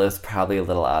was probably a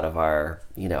little out of our,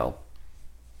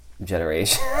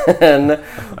 generation,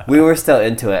 we were still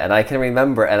into it. And I can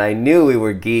remember, and I knew we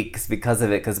were geeks because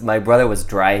of it, because my brother was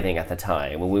driving at the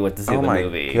time when we went to see the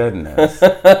movie. Oh my goodness.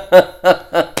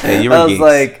 Yeah, you were I was geeks.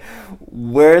 like,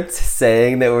 we're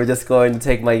saying that we're just going to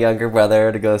take my younger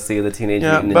brother to go see the Teenage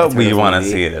Mutant Ninja but we Turtles want to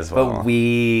movie, see it as well. But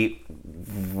we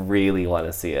really want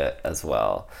to see it as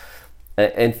well.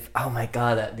 And oh my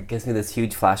god, that gives me this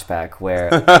huge flashback where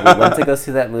we went to go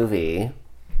see that movie,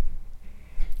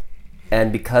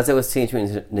 and because it was Teenage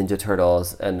Mutant Ninja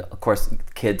Turtles, and of course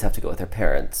kids have to go with their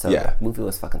parents, so Yeah. the movie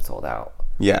was fucking sold out.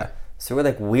 Yeah. So we're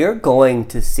like, we're going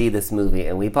to see this movie,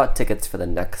 and we bought tickets for the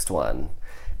next one,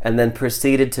 and then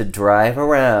proceeded to drive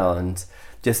around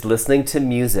just listening to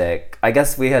music. I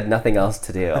guess we had nothing else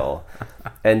to do.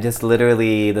 And just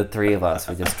literally the three of us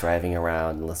were just driving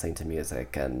around and listening to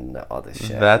music and all this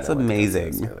shit. That's and then went to go see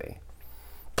this amazing. movie.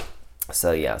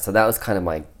 So yeah, so that was kind of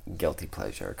my guilty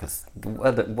pleasure, because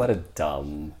what a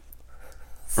dumb,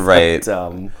 Right.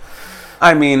 dumb.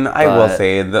 I mean, I will But-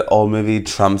 say the old movie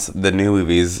trumps the new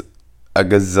movies a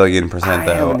gazillion percent, I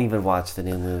though. haven't even watched the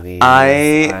new movie.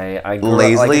 I grew up-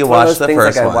 lazily it's one of watched those the things,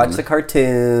 first I one. watched the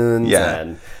cartoons Yeah.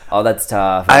 and all that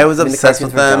stuff. I was mean, the obsessed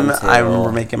with cartoons were them. dumb, I too.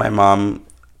 remember making my mom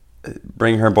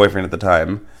bring her boyfriend at the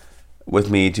time with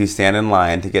me to stand in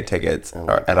line to get tickets Oh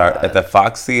my at the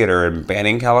Fox Theater in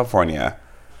Banning, California,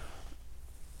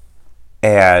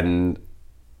 and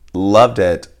loved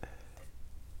it.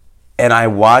 And I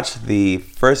watched the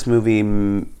first movie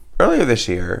earlier this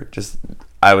year. Just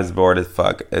I was bored as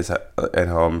fuck at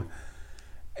home,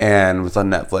 and was on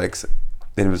Netflix,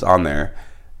 and it was on there.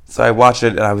 So I watched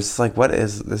it, and I was just like, "What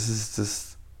is this? Is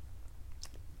just."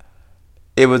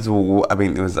 It was. I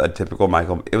mean, it was a typical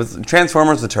Michael. It was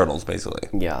Transformers: The Turtles, basically.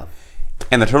 Yeah.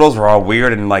 And the turtles were all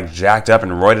weird and like jacked up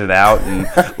and roided out and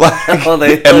like Oh,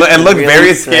 they and looked really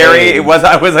very scary. strange.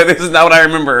 I was like, this is not what I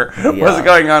remember. What's Yeah.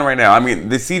 going on right now? I mean,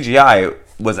 the CGI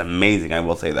was amazing. I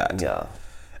will say that. Yeah.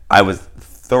 I was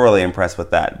thoroughly impressed with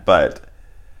that, but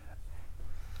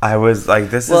I was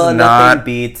like, this Well, is nothing not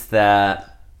beats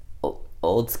that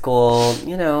old school,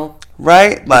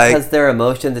 right. Like because there are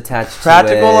emotions attached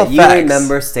practical to it. You effects.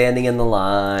 remember standing in the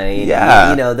line.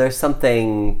 Yeah. There's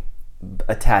something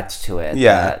attached to it.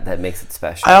 Yeah. That makes it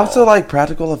special. I also like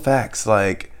practical effects.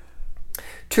 Like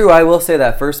True, I will say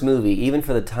that first movie, even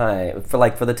for the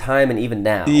time and even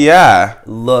now, yeah,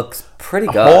 looks pretty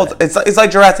good. It's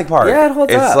like Jurassic Park. Yeah, it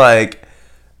holds it's up. like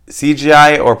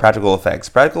CGI or practical effects.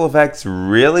 Practical effects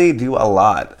really do a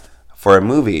lot for a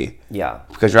movie Yeah.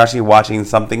 because you're actually watching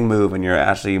something move and you're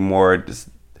actually more just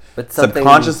But something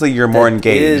subconsciously you're more that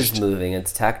engaged. is moving.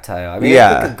 It's tactile. I mean,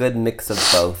 Yeah. I think a good mix of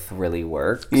both really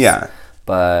works. Yeah.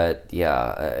 But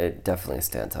yeah, it definitely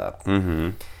stands up. Mm-hmm.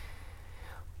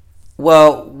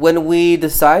 Well, when we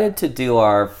decided to do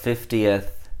our 50th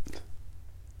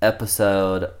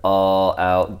episode, all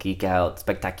out, geek out,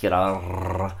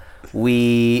 spectacular,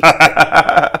 we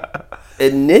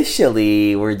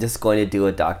initially were just going to do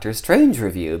a Doctor Strange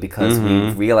review because we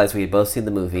realized we had both seen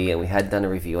the movie and we hadn't done a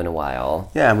review in a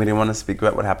while. Yeah, and we didn't want to speak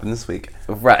about what happened this week.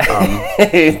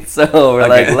 Right. So we're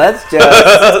Okay. like, let's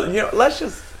just let's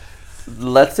just.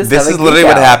 have This a is literally geek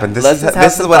what out. happened. Let's just have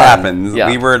This is some what fun. happens. Yeah.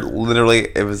 We were literally.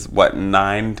 It was what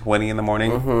 9:20 in the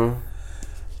morning.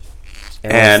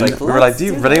 And it's we were like, do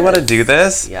you really want to do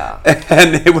this? Yeah.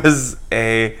 And it was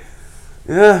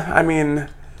I mean,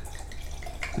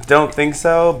 don't think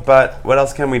so, but what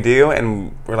else can we do?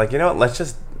 And we're like, you know what, let's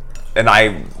just, and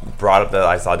I brought up that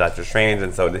I saw Doctor Strange,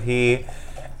 and so did he,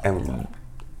 and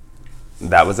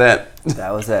that was it.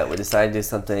 That was it. We decided to do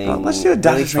something. Let's do a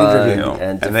Doctor really Strange fun review.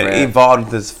 and then different. it evolved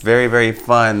into this very, very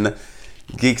fun,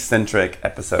 geek-centric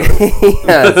episode.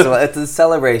 Yeah, so it's a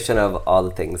celebration of all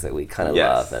the things that we kind of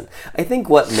Yes. love, and I think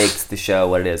what makes the show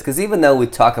what it is, because even though we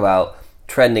talk about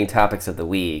trending topics of the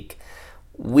week,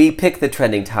 we pick the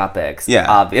trending topics, Yeah.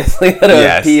 obviously, that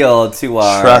Yes. appeal to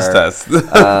our Trust us.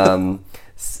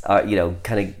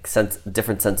 kind of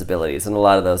different sensibilities, and a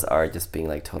lot of those are just being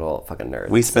like total fucking nerds.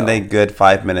 We spend so, a good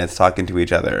 5 minutes talking to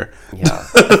each other. yeah,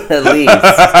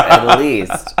 at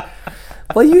least.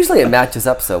 Well, usually it matches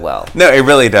up so well. No, it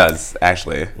really does,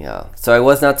 actually. Yeah. So I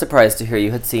was not surprised to hear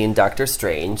you had seen Doctor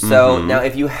Strange. So now,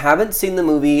 if you haven't seen the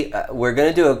movie, we're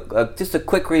going to do just a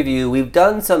quick review. We've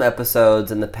done some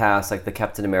episodes in the past, like the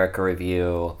Captain America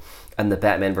review and the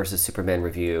Batman versus Superman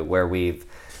review, where we've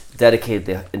dedicated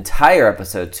the entire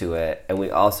episode to it, and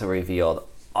we also revealed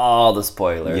all the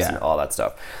spoilers Yeah. and all that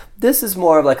stuff. This is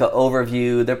more of like an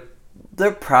overview.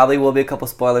 there probably will be a couple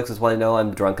spoilers because I know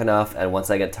I'm drunk enough, and once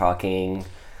I get talking,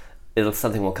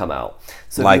 something will come out.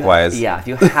 So Likewise. if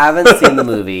you haven't seen the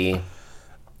movie,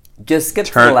 just skip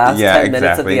to the last 10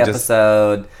 minutes of the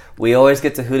episode. We always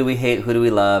get to who do we hate, who do we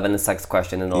love, and the sex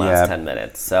question in the last 10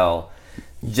 minutes. So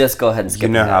just go ahead and skip. You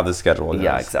know how the schedule goes.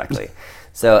 Yeah, exactly.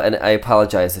 So, and I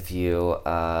apologize if you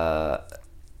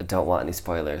don't want any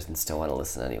spoilers and still want to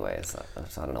listen anyway. So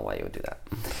I don't know why you would do that.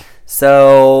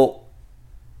 So,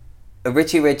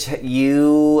 Richie Rich,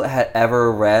 you had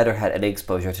ever read or had any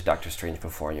exposure to Doctor Strange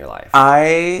before in your life?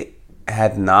 I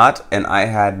had not, and I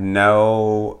had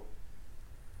no...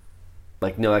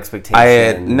 Like, no expectations?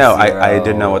 I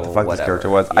didn't know what the fuck this character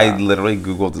was. Yeah. I literally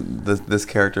Googled this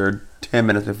character 10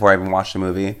 minutes before I even watched the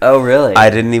movie. Oh, really? I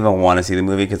didn't even want to see the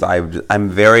movie because I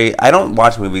don't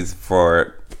watch movies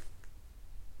for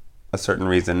a certain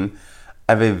reason.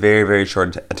 I have a very, very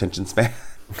short attention span.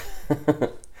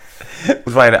 Which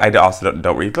is why I also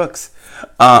don't read books.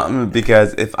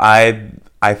 Because if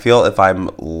I feel if I'm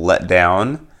let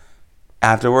down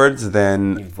afterwards,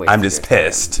 then I'm just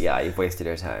pissed. Yeah, you've wasted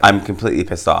your time. I'm completely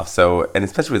pissed off. So, and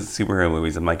especially with superhero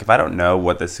movies, I'm like, if I don't know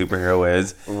what the superhero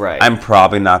is, I'm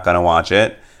probably not going to watch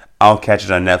it. I'll catch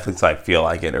it on Netflix if I feel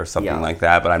like it or something like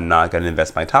that, but I'm not going to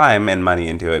invest my time and money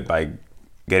into it by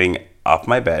getting off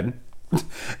my bed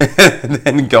and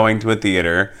then going to a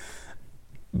theater,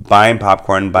 buying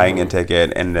popcorn, buying a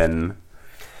ticket, and then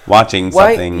watching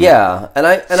something. Yeah, and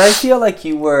I feel like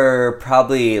you were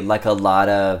probably like a lot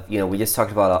of, we just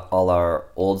talked about all our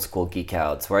old school geek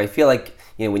outs, where I feel like,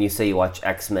 when you say you watch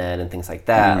X-Men and things like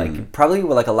that, like you probably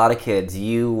were like a lot of kids,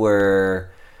 you were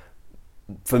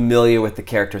familiar with the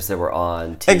characters that were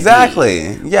on TV.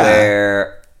 Exactly, yeah.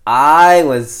 Where I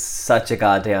was such a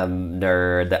goddamn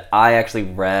nerd that I actually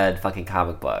read fucking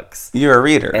comic books. You're a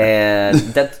reader. And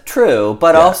that's true.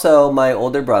 But also my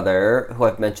older brother, who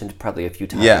I've mentioned probably a few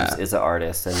times, is an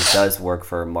artist and does work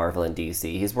for Marvel and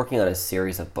DC. He's working on a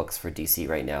series of books for DC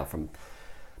right now from...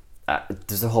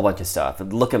 there's a whole bunch of stuff.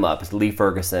 Look him up. It's Lee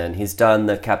Ferguson. He's done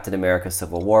the Captain America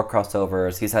Civil War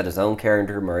crossovers. He's had his own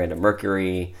character, Miranda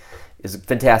Mercury. Is a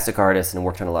fantastic artist and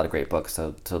worked on a lot of great books,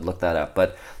 so look that up.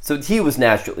 But so he was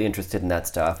naturally interested in that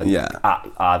stuff, and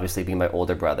obviously being my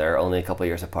older brother, only a couple of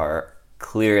years apart,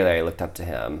 clearly I looked up to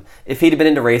him. If he'd been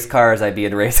into race cars, I'd be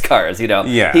into race cars. He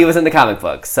was into comic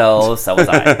books, so was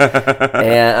I,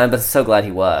 and I'm so glad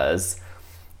he was.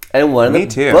 And one of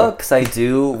the books I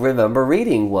do remember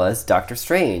reading was Doctor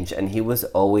Strange, and he was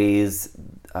always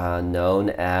known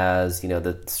as,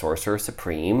 the Sorcerer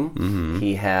Supreme. Mm-hmm.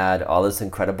 He had all this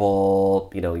incredible,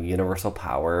 universal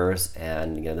powers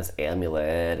and, this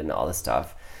amulet and all this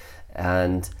stuff.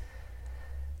 And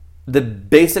the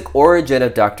basic origin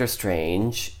of Doctor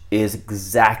Strange is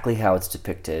exactly how it's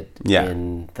depicted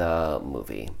in the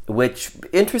movie. Which,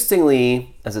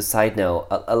 interestingly, as a side note,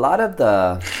 a lot of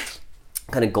the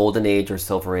kind of Golden Age or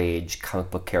Silver Age comic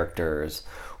book characters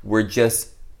were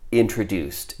just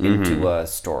introduced into a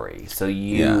story. So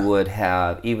you would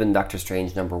have, even Doctor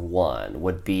Strange #1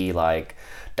 would be like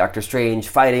Doctor Strange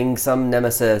fighting some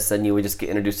nemesis, and you would just get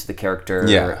introduced to the character,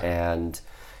 and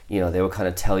they would kind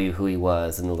of tell you who he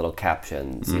was in the little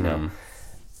captions, and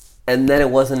then it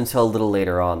wasn't until a little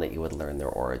later on that you would learn their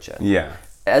origin.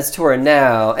 As to where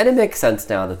now, and it makes sense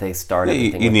now that they started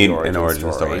everything with the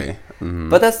origin story. Mm-hmm.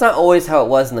 But that's not always how it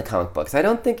was in the comic books. I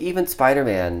don't think even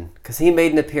Spider-Man, because he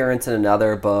made an appearance in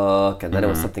another book, and then it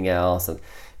was something else, and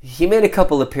he made a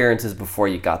couple appearances before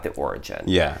you got the origin.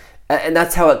 Yeah. And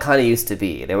that's how it kind of used to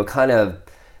be. They would kind of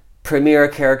premiere a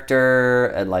character,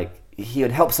 and like he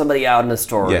would help somebody out in a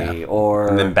story, or...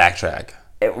 and then backtrack.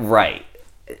 Right.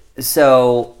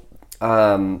 So,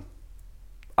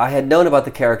 I had known about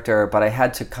the character, but I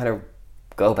had to kind of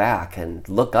go back and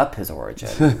look up his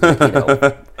origin,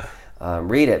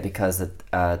 read it, because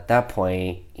at that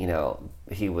point,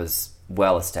 he was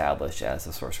well established as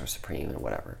the Sorcerer Supreme and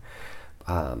whatever.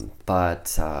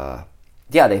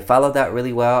 They followed that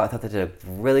really well. I thought they did a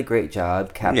really great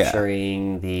job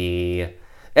capturing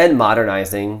and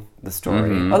modernizing the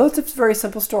story. Although it's a very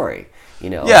simple story,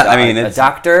 a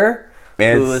doctor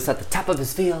who is at the top of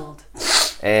his field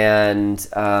and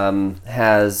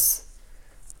has...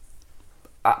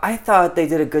 I thought they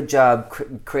did a good job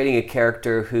creating a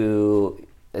character who,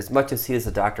 as much as he is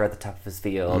a doctor at the top of his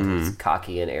field, he's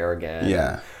cocky and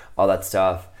arrogant, all that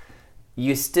stuff,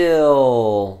 you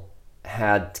still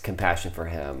had compassion for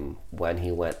him when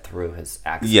he went through his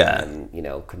accident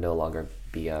and, could no longer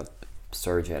be a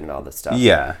surgeon and all this stuff.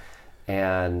 Yeah.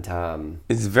 And...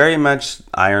 it's very much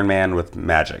Iron Man with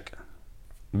magic.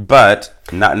 But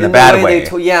not in a bad way.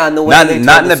 In the way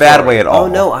not in a bad way at all. Oh,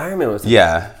 no, Iron Man was...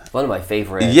 one of my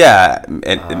favorite. Yeah,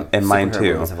 and mine superhero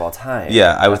too. movies of all time.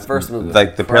 Yeah, I That was first movie was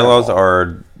like the incredible. parallels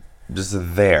are just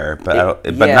there, but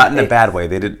but yeah, not in a bad way.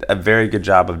 They did a very good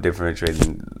job of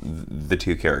differentiating the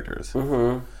two characters.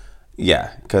 Mm-hmm.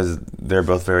 Yeah, because they're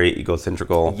both very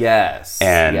egocentrical. Yes.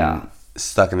 And yeah.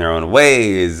 stuck in their own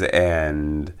ways,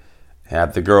 and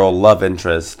have the girl love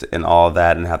interest and all of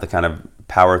that, and have to kind of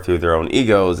power through their own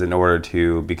egos in order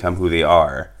to become who they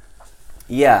are.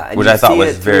 Yeah, and Which you I thought see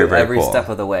was it very, through very every cool. step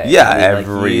of the way. Yeah, I mean, like,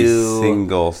 every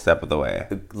single step of the way.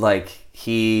 Like,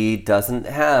 he doesn't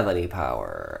have any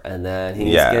power, and then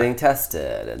he's Yeah. getting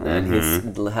tested, and then he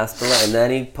has to learn, and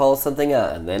then he pulls something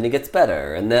out, and then he gets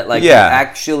better, and then like Yeah. you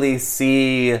actually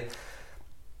see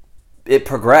it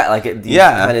progress. Like you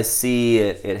Yeah. kind of see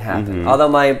it happen. Although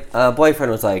my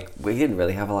boyfriend was like, we didn't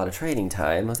really have a lot of training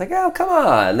time. I was like, oh come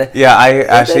on. Yeah,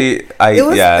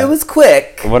 It was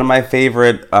quick. One of my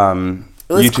favorite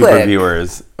was YouTube quick.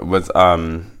 reviewers was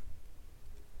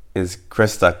is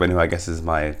Chris Stuckman, who I guess is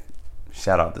my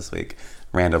shout out this week,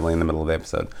 randomly in the middle of the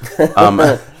episode.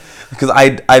 Because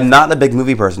I'm not a big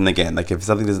movie person. Again, like if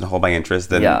something doesn't hold my interest,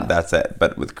 then Yeah. that's it.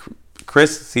 But with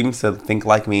Chris seems to think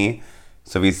like me,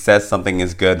 so if he says something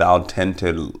is good, I'll tend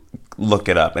to look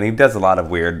it up, and he does a lot of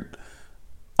weird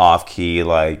off key,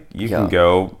 like you can Yeah.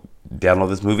 go download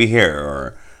this movie here,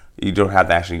 or you don't have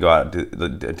to actually go out to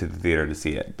the theater to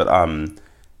see it. But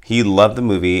he loved the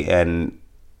movie, and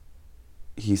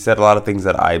he said a lot of things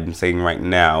that I'm saying right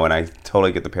now, and I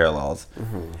totally get the parallels.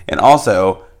 And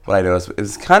also, what I noticed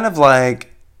is kind of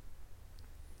like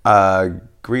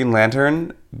Green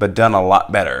Lantern, but done a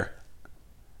lot better.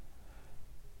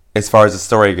 As far as the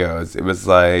story goes, it was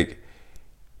like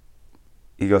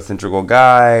egocentrical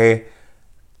guy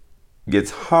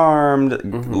gets harmed,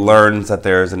 learns that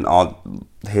there's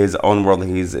his own world that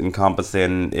he's encompassed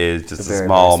in is just a very,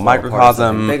 small very small part of microcosm.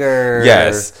 something bigger.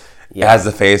 Yes. Yeah. It has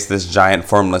to face this giant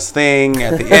formless thing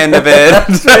at the end of it.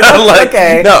 Like,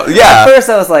 Okay. No, yeah. At first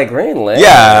I was like, Green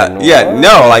Lantern. Yeah,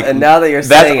 no, like and now that you're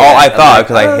that's saying all it, I I'm thought like,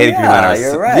 because I hated Green Lantern.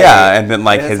 You're right. Yeah, and then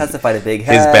like It his has to fight a big his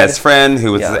head. best friend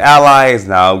who was Yeah. his ally is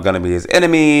now gonna be his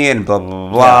enemy, and blah blah blah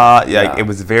blah. Yeah, Yeah. it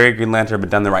was very Green Lantern, but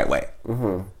done the right way.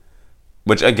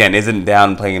 Which again isn't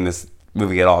downplaying this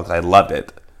movie at all because I loved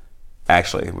it,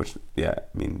 actually. Which I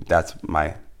mean that's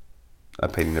my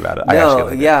opinion about it. I actually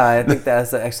liked it. I think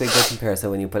that's actually a good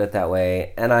comparison when you put it that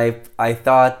way. And I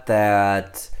thought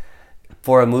that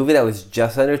for a movie that was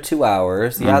just under 2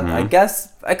 hours, I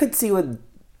guess I could see what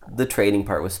the training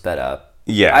part was sped up.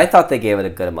 Yeah. I thought they gave it a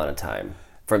good amount of time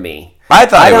for me. I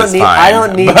thought it was need, fine. I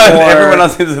don't need but more. Everyone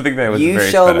else seems to think that it was You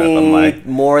very show sped up. I'm me like,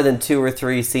 more than 2 or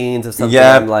 3 scenes of something.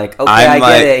 Yep, I'm like, okay, I'm I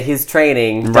like- get it. He's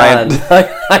training. Right. Done.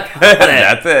 I got it.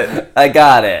 that's it. I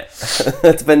got it.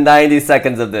 It's been 90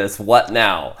 seconds of this. What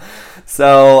now?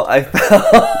 So I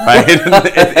felt Right?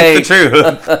 It's the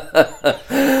truth.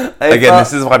 Again,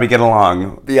 this is why we get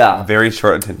along. Yeah. Very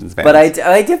short attention spans. But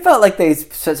I did felt like they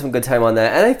spent some good time on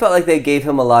that, and I felt like they gave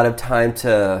him a lot of time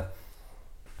to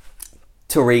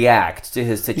react to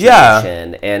his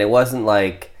situation, and it wasn't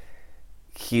like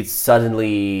he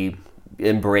suddenly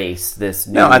embraced this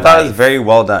new No, I thought it was life very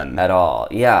well done. at all.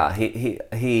 Yeah, he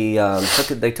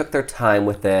they took their time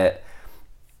with it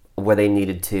where they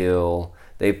needed to.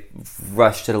 They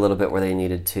rushed it a little bit where they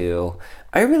needed to.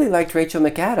 I really liked Rachel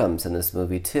McAdams in this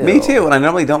movie too. Me too, and I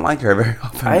normally don't like her very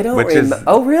often. I don't which remember. is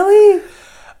Oh, really?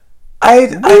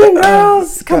 Mean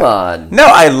Girls? Come on. No,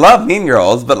 I love Mean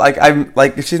Girls, but like I'm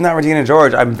like she's not Regina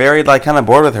George. I'm very like kind of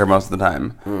bored with her most of the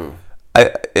time.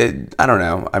 I don't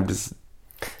know. I'm just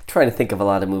Trying to think of a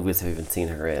lot of movies I've even seen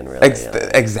her in. Really,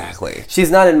 exactly.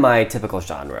 she's not in my typical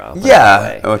genre. put it that Yeah.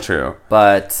 way. Oh, true.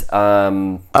 But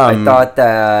I thought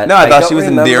that. No, I thought don't she was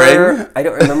remember- endearing. I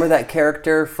don't remember that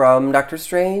character from Doctor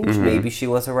Strange. Mm-hmm. Maybe she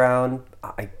was around.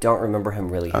 I don't remember him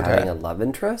really having a love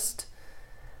interest.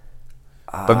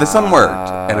 But this one worked,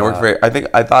 and it worked very.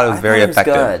 I thought it was very thought it was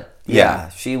effective. good. Yeah,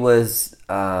 she was.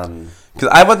 Because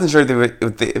I wasn't sure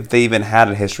if they even had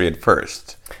a history at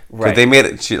first. Because Right. they made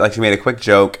it. She made a quick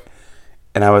joke,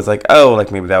 and I was like, oh,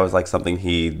 like maybe that was like something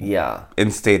he Yeah.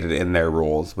 instated in their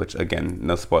rules. Which again,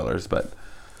 no spoilers, but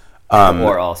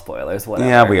Or all spoilers, whatever.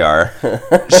 yeah, we are.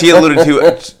 She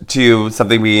alluded to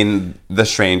something being the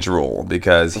strange rule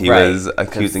because he Right, was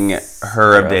accusing 'cause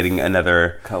her of her dating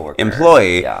another coworker,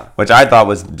 employee, yeah. which I thought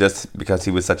was just because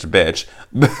he was such a bitch.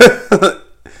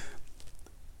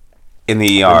 In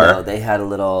the ER. No, they had a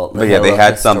little. But yeah, they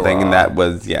had history. something, and that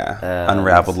was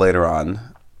unraveled later on.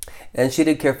 And she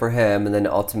did care for him, and then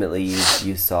ultimately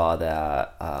you saw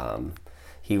that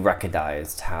he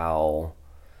recognized how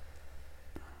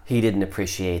he didn't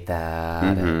appreciate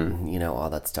that, and all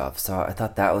that stuff. So I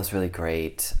thought that was really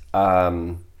great.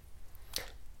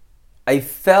 I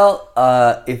felt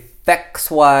effects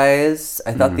wise,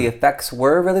 I thought the effects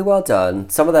were really well done.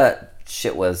 Some of that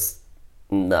shit was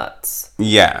nuts.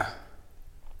 Yeah.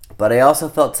 But I also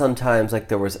felt sometimes like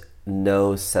there was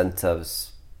no sense of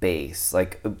space.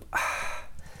 Like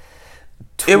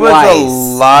It was a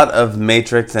lot of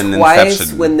Matrix and twice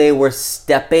Inception. when they were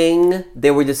stepping, they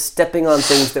were just stepping on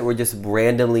things that were just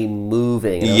randomly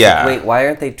moving. And I was Yeah. like, wait, why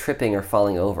aren't they tripping or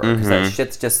falling over? Because that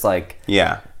shit's just like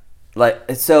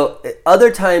so.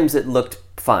 Other times it looked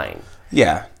fine,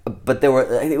 Yeah. but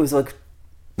it was like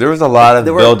There was a lot of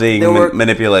there building were-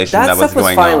 manipulation that that was stuff was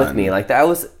going fine on. with me. Like it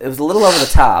was a little over the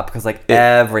top because like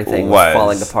everything was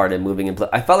falling apart and moving.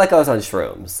 I felt like I was on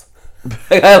shrooms.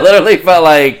 Like, I literally felt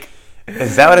like.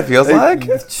 Is that what it feels like?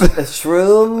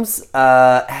 Shrooms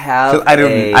have.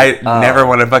 I never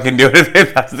want to fucking do it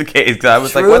if that's the case. Because I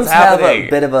was like, what's Shrooms have happening? a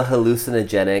bit of a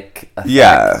hallucinogenic effect.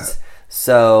 Yeah.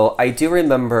 So I do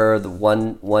remember the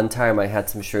one time I had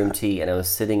some shroom tea and I was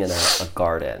sitting in a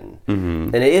garden,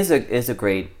 and it is a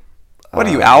great. What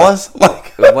are you, Alice?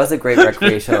 Like, It was a great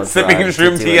recreational sipping drug to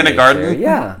shroom do tea in a nature. garden?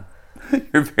 Yeah.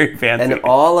 You're very fancy. And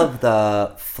all of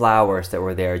the flowers that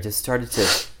were there just started to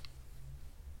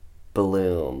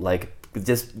bloom, like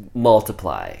just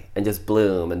multiply and just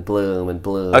bloom and bloom and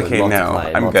bloom. Okay, and no, multiply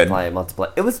and I'm multiply good. and multiply.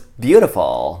 It was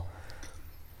beautiful,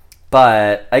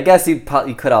 but I guess you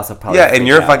could also probably yeah, in freak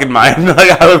your out. fucking mind,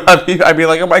 like I'd be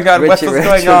like, oh my god, what's Richard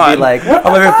going would on? be like, what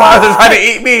I'm the like, the fuck? flowers are trying to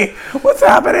eat me. What's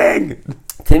happening?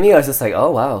 To me, I was just like,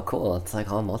 oh wow, cool. It's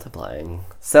like all multiplying.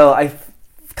 So I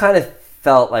kind of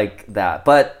felt like that,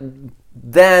 but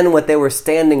then what they were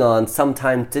standing on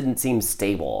sometimes didn't seem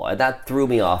stable, and that threw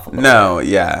me off a little. No,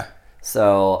 yeah,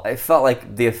 So I felt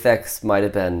like the effects might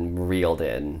have been reeled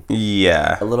in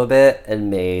yeah. a little bit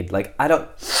and made like I don't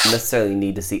necessarily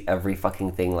need to see every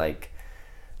fucking thing like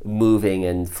moving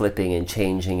and flipping and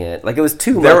changing it. Like it was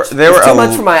too much. It was too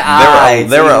much for my eyes.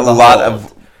 There were a lot behold.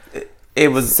 of. It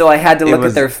was So I had to look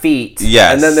was- at their feet.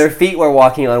 yes. And then their feet were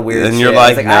walking on weird and shit. you're I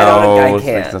was like, no, no, I it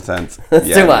can't. makes no sense. It's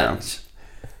Yeah, too no. much.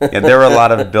 Yeah, there were a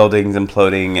lot of buildings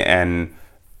imploding and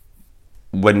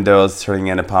windows turning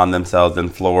in upon themselves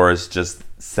and floors just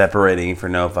separating for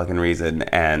no fucking reason.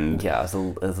 And Yeah, it was a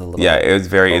little. yeah, it was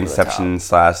very over the Inception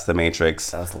 / The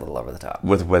Matrix That was a little over the top.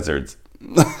 with wizards.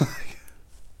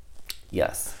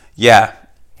 Yes. Yeah.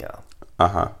 Yeah.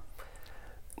 Uh-huh.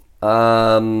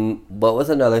 What was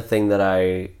another thing that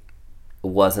I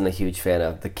wasn't a huge fan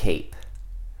of? The cape.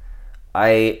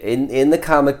 In the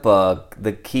comic book,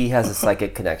 he has a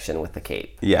psychic connection with the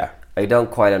cape. Yeah. I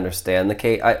don't quite understand the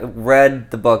cape. I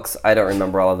read the books. I don't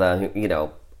remember all of them. You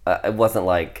know, it wasn't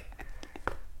like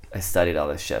I studied all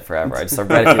this shit forever. I just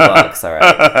read a few books. All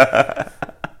right.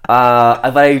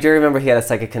 But I do remember he had a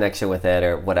psychic connection with it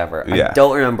or whatever. Yeah. I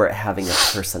don't remember it having a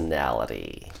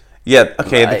personality. Yeah,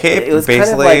 okay, the cape It was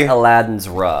basically... kind of like Aladdin's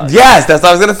rug. Yes, that's what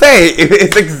I was going to say.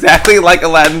 It's exactly like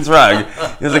Aladdin's rug.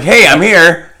 He was like, hey, I'm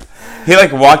here. He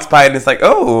like walks by and it's like,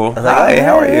 oh, hi,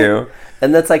 how are you?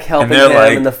 And that's like helping they're him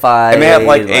like, in the fight. and they have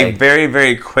like a very,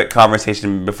 very quick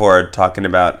conversation before talking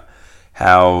about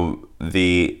how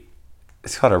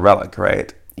it's called a relic,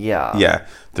 right? Yeah. Yeah,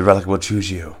 the relic will choose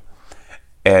you.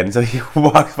 And so he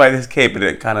walks by this cape and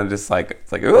it kind of just like,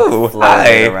 it's like, ooh,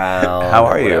 hi, around how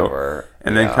are or you? whatever.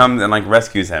 And then Yeah. comes and like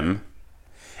rescues him.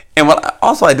 And what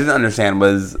also I didn't understand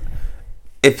was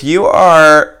if you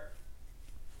are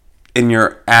in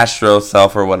your astral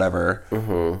self or whatever,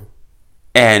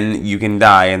 and you can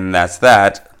die, and that's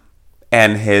that.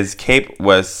 And his cape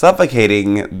was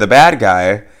suffocating the bad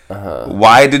guy.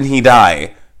 Why didn't he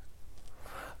die?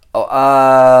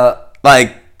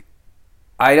 Like,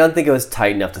 I don't think it was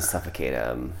tight enough to suffocate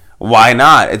him. why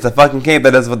not? It's a fucking cape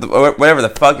that does whatever the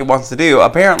fuck it wants to do.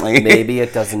 Apparently, Maybe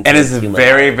it doesn't. and take is human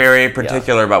very, life. very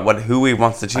particular about who he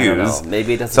wants to I don't know. choose.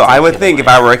 Maybe it doesn't. So take I would human think if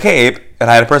life. I were a cape and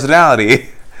I had a personality,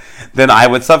 then I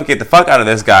would suffocate the fuck out of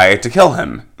this guy to kill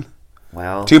him.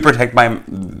 Well, To protect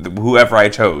whoever I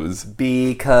chose.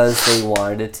 because they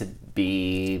wanted it to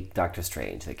be Doctor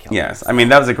Strange. They killed him. Yes. I mean,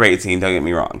 that was a great scene, don't get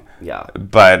me wrong. Yeah.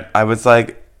 But I was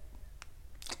like,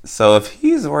 so if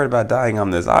he's worried about dying on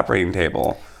this operating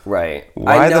table, Right.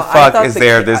 why I know- the I fuck thought is the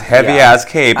there ca- this yeah. heavy-ass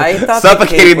cape I thought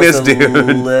suffocating the cape was this dude?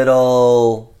 a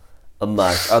little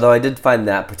much. Although I did find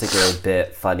that particular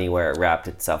bit funny where it wrapped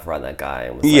itself around that guy.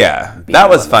 And was, like, Yeah, beating that him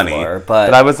was on the funny. floor.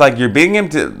 But I was like, you're beating him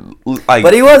to, like...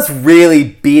 But he was really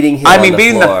beating him. I mean, on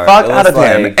beating the floor. fuck It out was of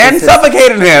him like, and this is-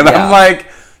 suffocating him. Yeah. I'm like,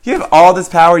 you have all this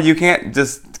power, you can't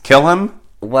just kill him?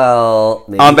 Well,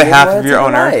 maybe On he didn't behalf wanna of your take a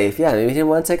owner? life. Yeah, maybe he didn't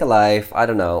want to take a life. I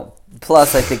don't know.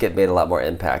 Plus, I think it made a lot more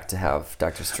impact to have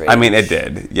Doctor Strange. I mean, it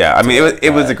did. Yeah. I mean,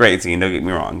 it was a great scene. Don't get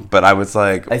me wrong. But I was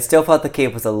like, I still thought the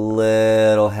cape was a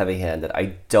little heavy-handed.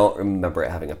 I don't remember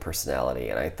it having a personality,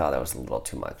 and I thought that was a little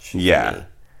too much. Yeah. For me.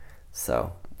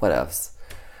 So, whatevs.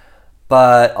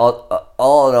 But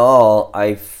all in all,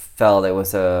 I felt it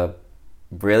was a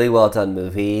really well done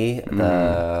movie.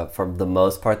 For the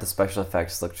most part, the special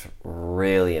effects looked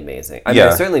really amazing. I mean,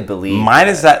 I certainly believe.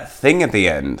 Minus that thing at the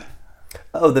end.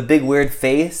 Oh, the big weird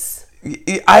face.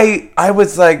 I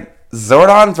was like,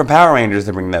 Zordon from Power Rangers,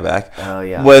 to bring that back. Oh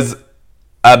yeah. Was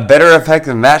a better effect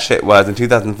than that shit was in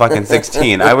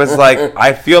 2016. I was like,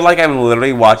 I feel like I'm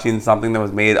literally watching something that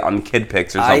was made on Kid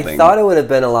Pics or something. I thought it would have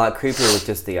been a lot creepier with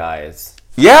just the eyes.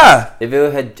 Yeah. If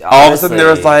it had all of a sudden there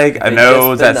was like a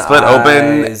nose that split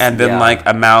open, and then like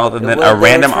a mouth, and then a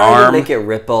random arm. To make it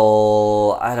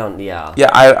ripple. I don't. Yeah. Yeah,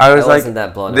 I was like, wasn't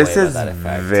that blown this away is by that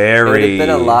effect. very. It would have been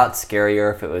a lot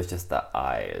scarier if it was just the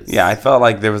eyes. Yeah, I felt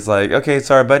like there was like, okay,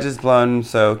 so our budget's blown,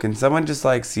 so can someone just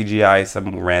like CGI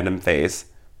some random face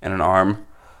and an arm?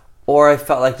 Or I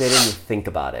felt like they didn't think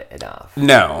about it enough.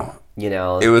 No. You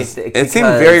know, it seemed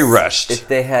very rushed. If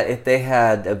they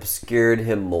had obscured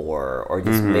him more, or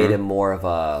just made him more of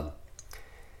a,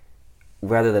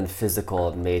 rather than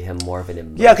physical, made him more of an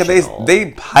emotional. Yeah, because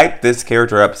they hyped this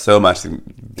character up so much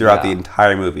throughout the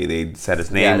entire movie. They said his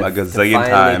name a gazillion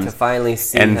times, to finally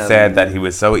see and him, said that he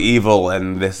was so evil,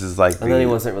 and this is like. And then he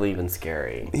wasn't really even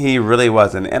scary. He really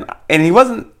wasn't, and he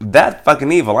wasn't that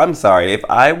fucking evil. I'm sorry, if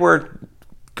I were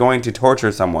going to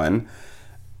torture someone.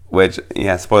 Which,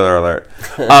 yeah, spoiler alert.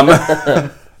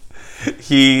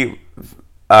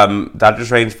 Doctor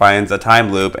Strange finds a time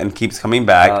loop and keeps coming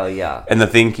back. Oh, yeah. And the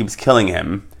thing keeps killing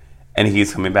him, and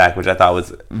he's coming back, which I thought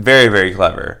was very, very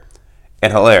clever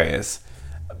and hilarious.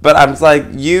 But I was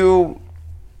like,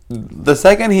 the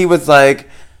second he was like,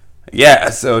 yeah,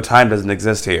 so time doesn't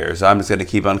exist here, so I'm just going to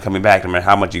keep on coming back no matter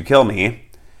how much you kill me.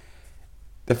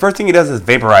 The first thing he does is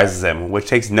vaporizes him, which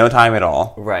takes no time at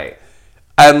all. Right.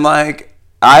 And like,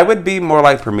 I would be more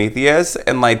like Prometheus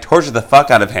and like torture the fuck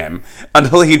out of him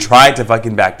until he tried to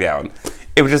fucking back down.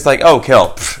 It was just like, oh,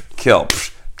 kill, kill,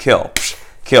 kill,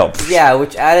 kill. Yeah,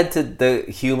 which added to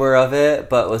the humor of it,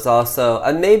 but was also,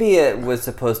 and maybe it was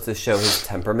supposed to show his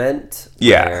temperament.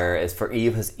 Yeah. Whereas for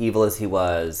as evil as he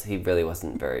was, he really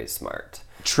wasn't very smart.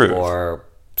 True. Or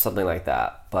something like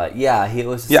that. But yeah, he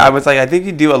was. Yeah, I was like, I think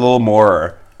you do a little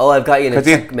more. Oh, I've got you in a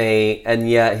checkmate, and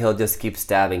yet he'll just keep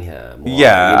stabbing him. Or,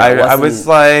 yeah, I was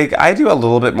like, I do a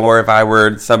little bit more if I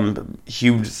were some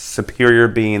huge superior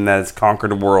being that has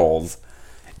conquered worlds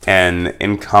and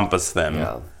encompassed them.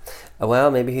 Yeah. Well,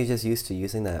 maybe he's just used to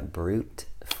using that brute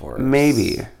force.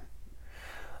 Maybe.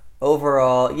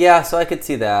 Overall, yeah, so I could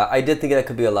see that. I did think that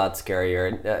could be a lot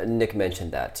scarier. Nick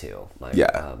mentioned that too. My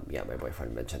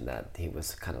boyfriend mentioned that he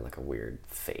was kind of like a weird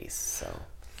face, so...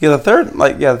 Yeah,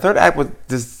 the third act was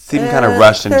just seemed kind of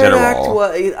rushed in general.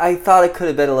 I thought it could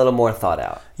have been a little more thought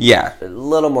out. Yeah, a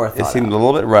little more thought out. It seemed a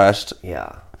little bit rushed.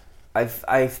 Yeah, I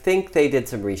think they did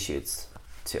some reshoots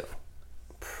too.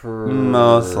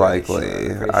 Most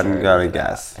likely, I'm gonna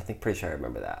guess. Pretty sure I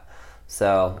remember that.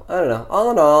 So I don't know.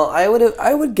 All in all, I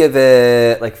would give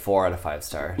it like 4 out of 5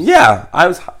 stars. Yeah, I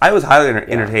was highly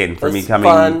entertained for me coming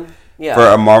fun. Yeah. For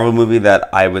a Marvel movie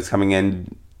that I was coming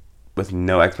in with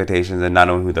no expectations and not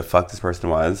knowing who the fuck this person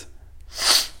was.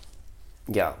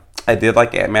 Yeah. I did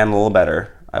like Ant-Man a little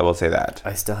better. I will say that.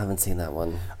 I still haven't seen that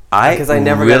one. Because I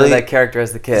never got that character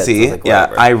as the kid. See, so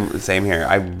like, same here.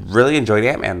 I really enjoyed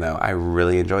Ant-Man though. I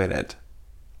really enjoyed it.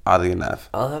 Oddly enough.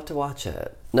 I'll have to watch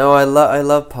it. No, I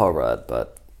love Paul Rudd,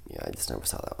 but yeah, I just never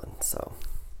saw that one. So.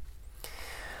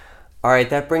 All right,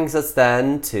 that brings us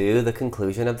then to the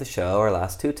conclusion of the show, our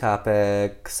last 2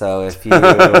 topics. So if you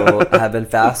have been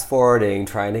fast forwarding,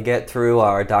 trying to get through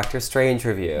our Doctor Strange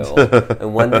review,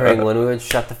 and wondering when we would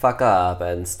shut the fuck up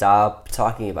and stop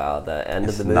talking about the end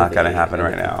of the movie. It's not going to happen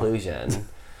right now. Conclusion.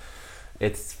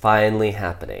 It's finally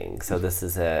happening. So this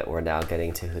is it. We're now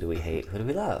getting to who do we hate, who do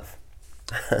we love?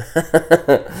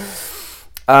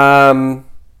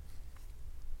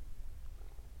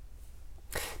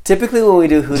 Typically, when we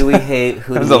do who do we hate,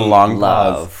 who do we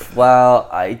love? Pause. Well,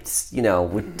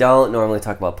 we don't normally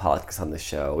talk about politics on the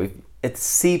show. It's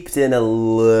seeped in a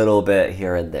little bit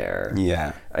here and there.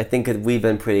 Yeah, I think we've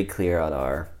been pretty clear on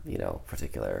our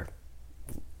particular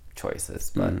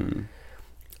choices, but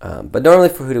but normally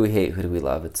for who do we hate, who do we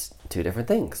love, it's 2 different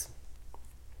things.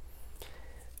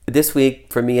 This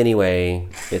week, for me anyway,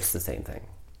 it's the same thing.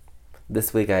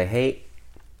 This week I hate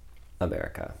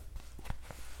America.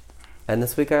 And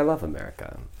this week I love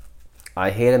America.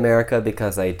 I hate America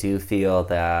because I do feel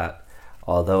that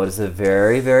although it is a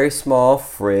very, very small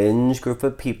fringe group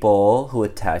of people who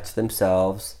attach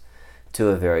themselves to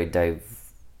a very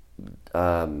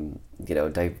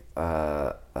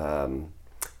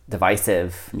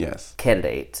divisive Yes.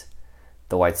 candidate,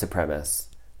 the white supremacists,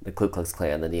 the Ku Klux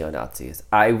Klan, the neo-Nazis.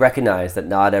 I recognize that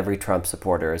not every Trump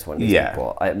supporter is one of these Yeah.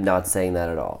 people. I'm not saying that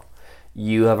at all.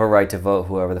 You have a right to vote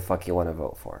whoever the fuck you want to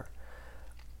vote for.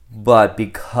 But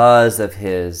because of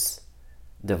his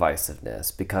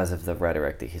divisiveness, because of the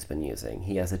rhetoric that he's been using,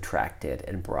 he has attracted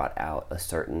and brought out a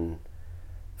certain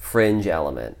fringe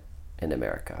element in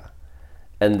America.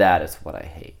 And that is what I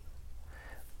hate.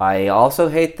 I also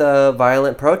hate the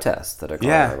violent protests that are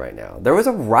going on right now. There was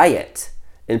a riot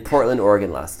in Portland,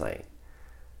 Oregon last night.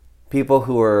 People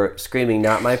who were screaming,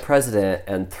 "Not my president,"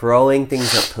 and throwing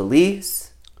things at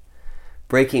police,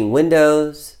 breaking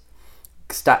windows,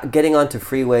 getting onto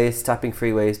freeways, stopping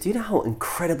freeways. Do you know how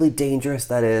incredibly dangerous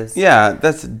that is? Yeah,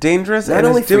 that's dangerous, Not and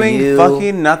only it's for doing you-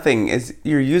 fucking nothing.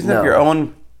 You're using up No. your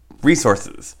own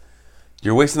resources.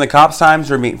 You're wasting the cops' time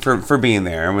for being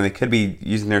there, and when they could be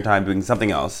using their time doing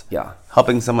something else. Yeah.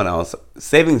 Helping someone else,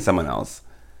 saving someone else.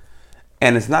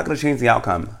 And it's not going to change the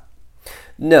outcome.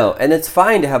 No, and it's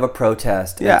fine to have a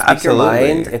protest. And Yeah, speak absolutely.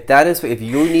 Your mind. If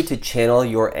you need to channel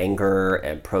your anger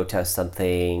and protest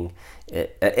something, and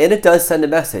it does send a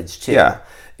message too. Yeah.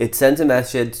 It sends a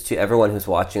message to everyone who's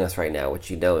watching us right now,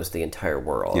 which you know is the entire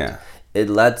world. Yeah.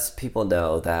 It lets people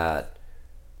know that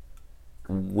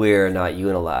we're not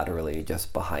unilaterally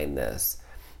just behind this.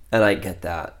 And I get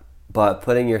that. But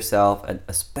putting yourself, and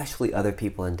especially other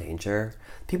people, in danger,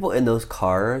 people in those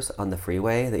cars on the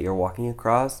freeway that you're walking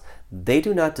across, they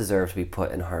do not deserve to be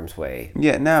put in harm's way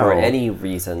Yeah, no. for any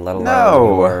reason, let alone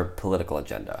No. your political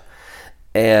agenda.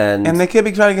 And And they could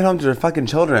be trying to get home to their fucking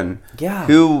children. Yeah.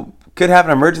 Who could have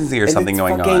an emergency or and something it's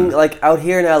going fucking, on. Like out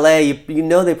here in LA, you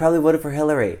know they probably voted for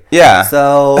Hillary. Yeah.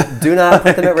 So do not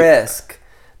put them at risk.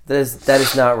 That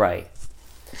is not right.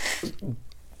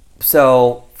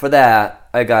 So for that,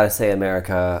 I gotta say,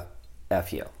 America,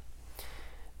 F you.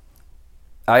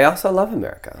 I also love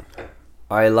America.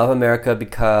 I love America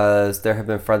because there have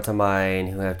been friends of mine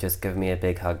who have just given me a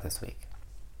big hug this week.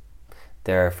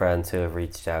 There are friends who have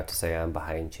reached out to say, "I'm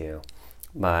behind you."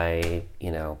 My,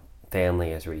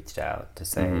 family has reached out to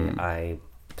say, I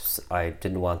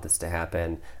didn't want this to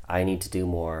happen. I need to do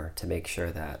more to make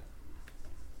sure that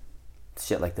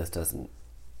shit like this doesn't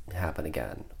happen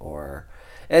again. And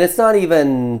it's not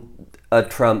even a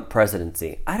Trump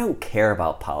presidency. I don't care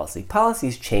about policy.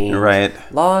 Policies change. Right.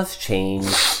 Laws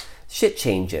change. Shit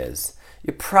changes.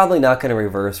 You're probably not going to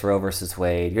reverse Roe versus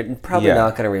Wade. You're probably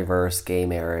not going to reverse gay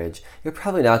marriage. You're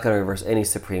probably not going to reverse any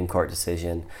Supreme Court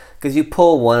decision because you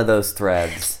pull one of those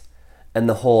threads and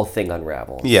the whole thing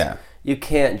unravels. Yeah. You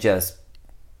can't just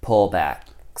pull back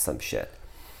some shit.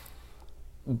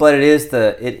 But it is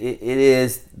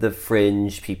the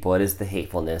fringe people. It is the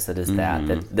hatefulness. It is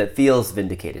that feels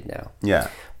vindicated now. Yeah.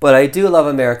 But I do love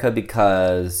America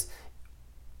because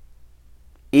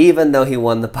even though he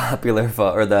won the popular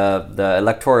vote or the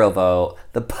electoral vote,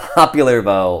 the popular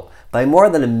vote by more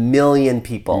than 1 million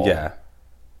people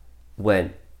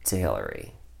went to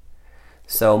Hillary.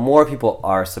 So more people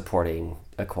are supporting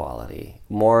equality.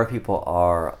 More people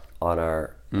are on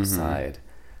our side.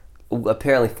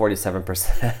 Apparently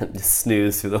 47%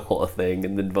 snoozed through the whole thing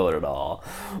and didn't vote at all.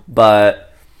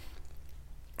 But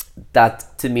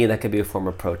that, to me, that could be a form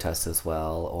of protest as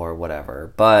well or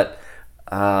whatever. But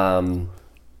I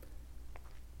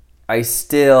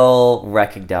still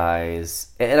recognize,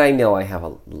 and I know I have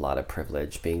a lot of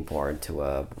privilege being born to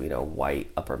a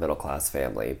white upper middle class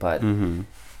family, but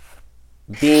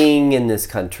being in this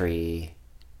country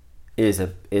is a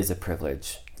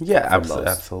privilege. Yeah, for most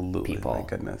absolutely. people. My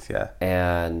goodness, yeah.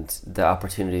 And the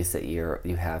opportunities that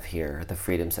you have here, the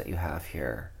freedoms that you have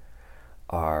here,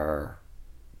 are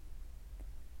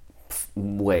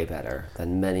way better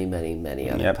than many, many, many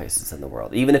other places in the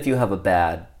world. Even if you have a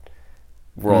bad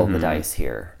roll of the dice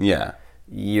here,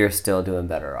 you're still doing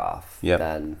better off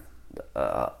than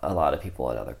a lot of people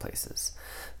in other places.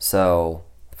 So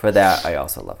for that, I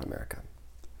also love America.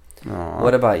 Aww.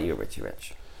 What about you, Richie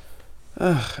Rich?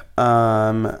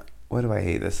 What do I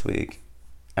hate this week?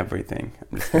 Everything.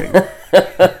 I'm just kidding.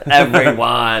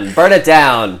 Everyone, burn it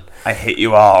down. I hate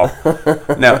you all.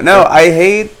 No, I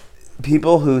hate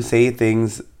people who say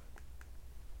things.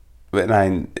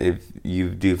 If you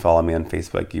do follow me on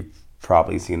Facebook, you've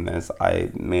probably seen this. I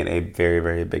made a very,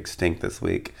 very big stink this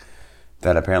week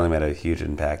that apparently made a huge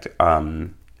impact.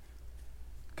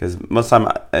 Because most of the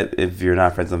time, if you're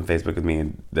not friends on Facebook with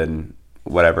me, then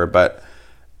whatever. But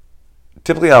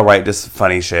typically I'll write just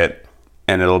funny shit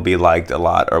and it'll be liked a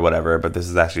lot or whatever, but this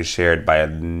is actually shared by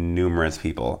numerous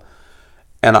people.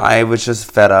 And I was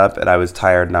just fed up, and I was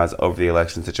tired, and I was over the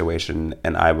election situation,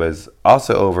 and I was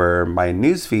also over my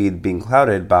newsfeed being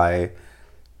clouded by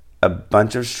a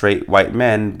bunch of straight white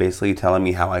men basically telling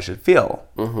me how I should feel.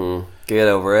 Mm-hmm. Get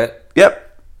over it.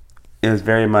 Yep. It was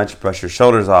very much brush your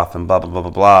shoulders off and blah, blah, blah,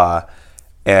 blah, blah.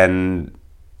 And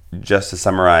just to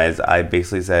summarize, I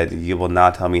basically said, you will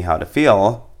not tell me how to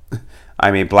feel.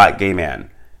 I'm a black gay man.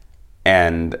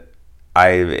 And I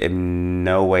in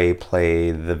no way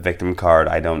play the victim card.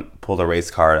 I don't pull the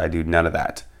race card. I do none of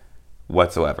that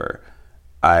whatsoever.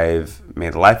 I've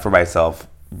made a life for myself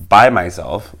by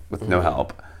myself with no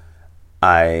help.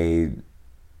 I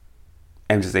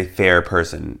am just a fair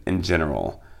person in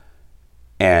general.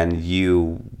 And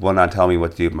you will not tell me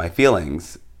what to do with my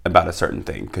feelings about a certain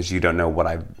thing because you don't know what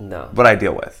I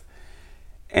deal with.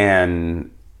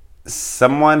 And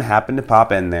someone happened to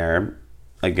pop in there,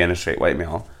 again, a straight white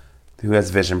male, who has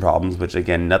vision problems, which,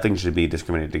 again, nothing should be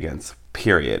discriminated against,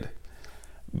 period.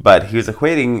 But he was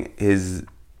equating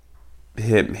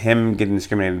him getting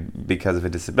discriminated because of a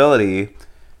disability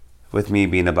with me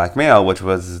being a black male, which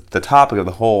was the topic of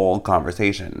the whole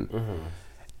conversation. Mm-hmm.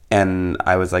 And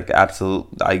I was like,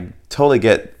 I totally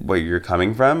get where you're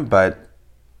coming from, but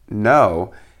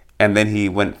no. And then he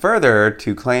went further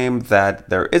to claim that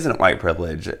there isn't white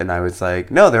privilege. And I was like,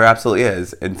 no, there absolutely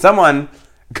is. And someone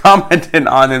commented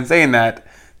on him saying that,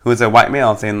 who was a white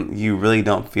male, saying, you really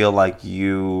don't feel like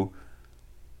you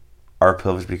are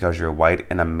privileged because you're white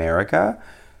in America?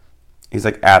 He's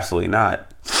like, absolutely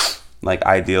not. Like,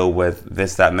 I deal with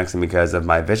this, that, and next thing because of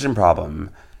my vision problem.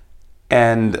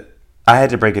 And I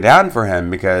had to break it down for him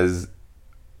because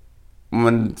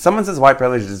when someone says white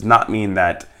privilege, it does not mean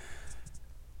that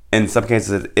in some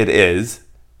cases it is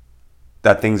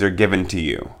that things are given to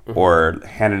you or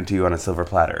handed to you on a silver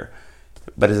platter.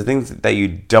 But it's the things that you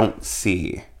don't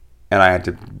see. And I had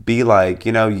to be like,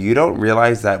 you don't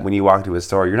realize that when you walk to a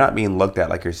store, you're not being looked at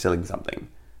like you're stealing something.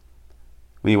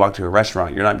 When you walk to a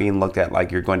restaurant, you're not being looked at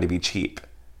like you're going to be cheap.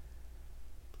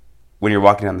 When you're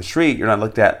walking down the street, you're not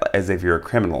looked at as if you're a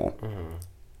criminal. Mm-hmm.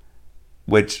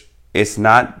 Which it's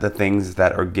not the things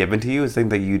that are given to you, it's things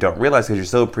that you don't realize because you're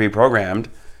so pre-programmed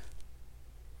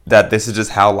that this is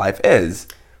just how life is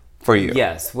for you.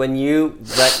 Yes, when your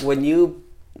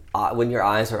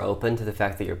eyes are open to the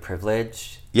fact that you're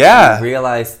privileged, you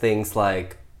realize things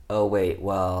like, oh wait,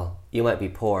 well, you might be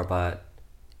poor, but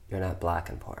you're not black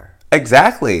and poor.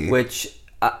 Exactly. Which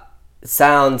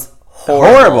sounds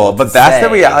horrible, but that's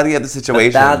the reality of the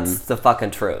situation. That's the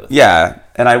fucking truth. Yeah,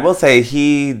 and I will say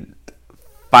he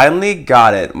finally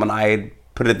got it when I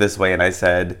put it this way, and I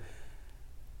said,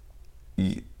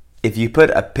 if you put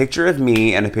a picture of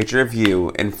me and a picture of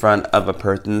you in front of a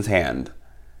person's hand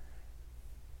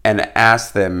and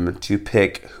ask them to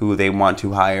pick who they want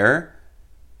to hire,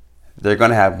 they're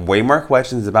going to have way more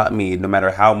questions about me no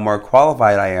matter how more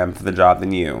qualified I am for the job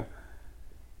than you.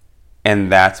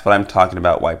 And that's what I'm talking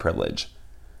about, white privilege.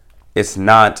 It's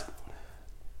not,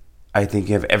 I think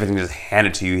you have everything just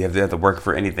handed to you. You have to work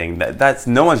for anything. That's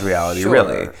no one's reality,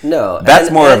 really. No.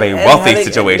 That's more of a wealthy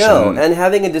situation. No, and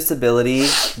having a disability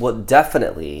will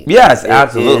definitely. Yes,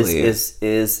 absolutely.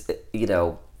 Is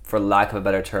for lack of a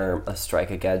better term, a strike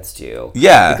against you.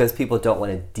 Yeah. Because people don't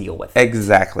want to deal with it.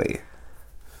 Exactly.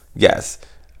 Yes.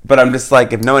 But I'm just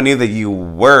like, if no one knew that you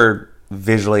were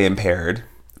visually impaired.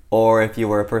 Or if you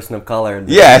were a person of color.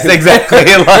 Yes, exactly.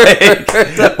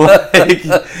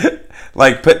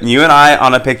 like putting you and I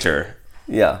on a picture.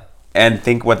 Yeah. And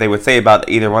think what they would say about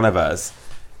either one of us.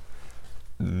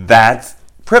 That's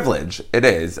privilege. It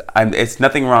is. It's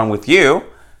nothing wrong with you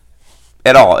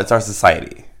at all. It's our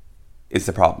society. It's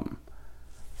the problem.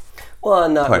 Well,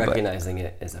 not recognizing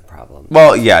it is a problem.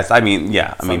 Well, yes. Something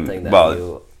that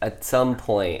you at some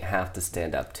point have to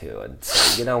stand up to and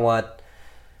say, you know what?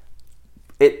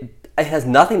 It has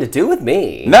nothing to do with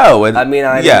me. No. I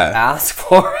didn't ask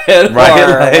for it or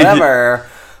whatever,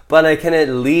 but I can at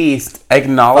least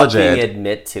acknowledge it.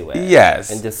 Admit to it.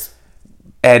 Yes.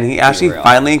 And he actually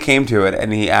finally came to it,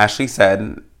 and he actually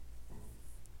said,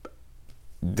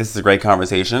 this is a great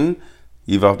conversation.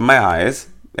 You've opened my eyes.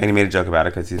 And he made a joke about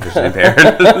it because he's visually impaired.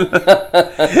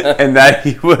 And that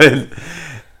he would...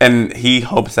 And he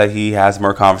hopes that he has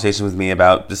more conversation with me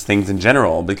about just things in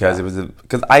general because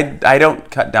I don't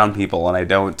cut down people and I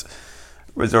don't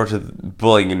resort to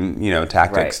bullying and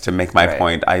tactics to make my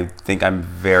point. I think I'm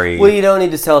very you don't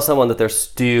need to tell someone that they're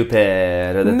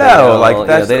stupid or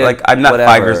that I'm not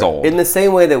 5 years old. In the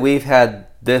same way that we've had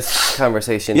this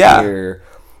conversation here,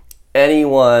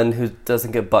 anyone who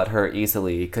doesn't get butthurt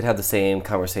easily could have the same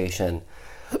conversation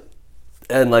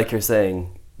And like you're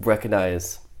saying,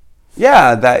 recognize.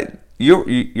 Yeah, that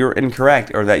you're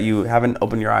incorrect, or that you haven't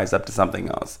opened your eyes up to something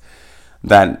else.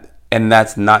 And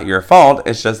that's not your fault.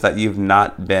 It's just that you've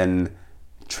not been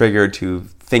triggered to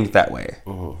think that way.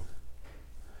 Mm-hmm.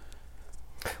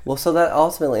 Well, so that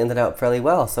ultimately ended out fairly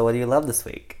well. So what do you love this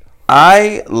week?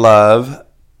 I love,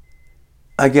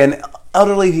 again,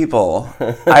 elderly people.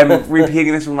 I'm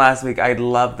repeating this from last week. I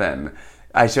love them.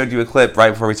 I showed you a clip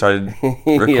right before we started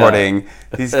recording.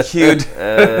 These cute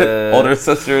older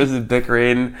sisters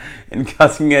bickering and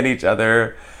cussing at each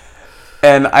other.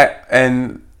 And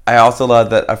I also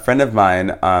love that a friend of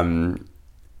mine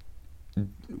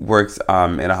works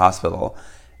in a hospital,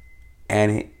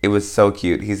 and it was so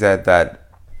cute. He said that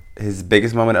his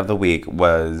biggest moment of the week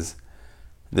was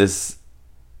this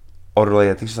older lady.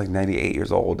 I think she's like 98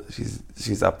 years old.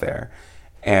 She's up there,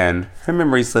 and her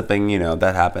memory's slipping.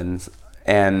 That happens,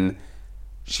 and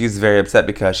she's very upset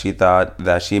because she thought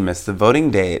that she missed the voting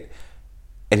date.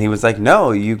 And he was like,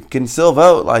 no, you can still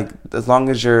vote, like, as long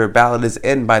as your ballot is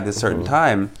in by this certain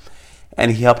time.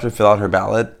 And he helped her fill out her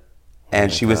ballot.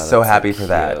 And she was so happy for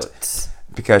that.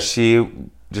 Because she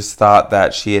just thought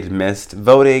that she had missed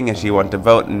voting, and she wanted to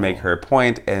vote and make her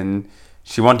point, and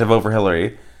she wanted to vote for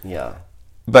Hillary. Yeah.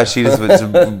 But she just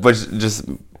was just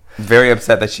very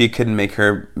upset that she couldn't make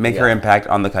her impact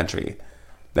on the country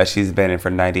that she's been in for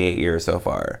 98 years so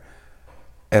far.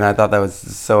 And I thought that was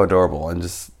so adorable, and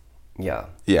just... Yeah.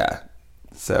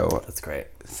 So that's great.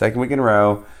 Second week in a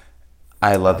row,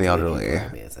 I love the elderly.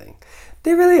 Amazing.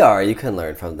 They really are. You can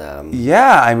learn from them.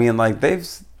 Yeah, I mean, like, they've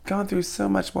gone through so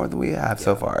much more than we have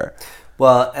so far.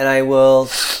 Well, and I will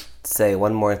say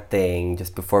one more thing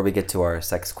just before we get to our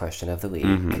sex question of the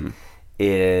week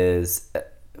is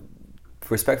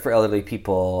respect for elderly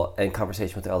people and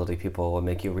conversation with elderly people will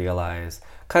make you realize,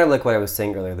 kind of like what I was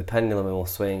saying earlier, the pendulum will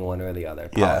swing one or the other.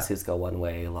 Policies go one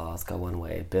way, laws go one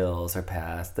way, bills are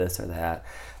passed, this or that.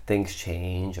 Things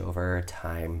change over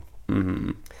time.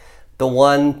 Mm-hmm. The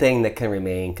one thing that can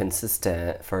remain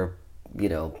consistent for,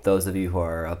 those of you who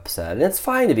are upset, and it's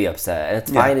fine to be upset, and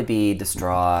it's fine to be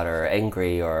distraught or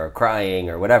angry or crying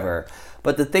or whatever,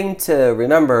 but the thing to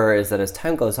remember is that as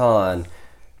time goes on,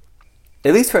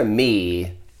 at least for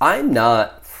me, I'm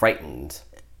not frightened.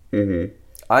 Mm-hmm.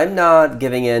 I'm not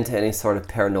giving in to any sort of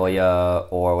paranoia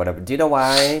or whatever. Do you know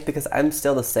why? Because I'm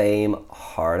still the same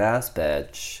hard-ass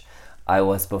bitch I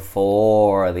was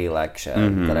before the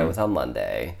election that I was on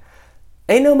Monday.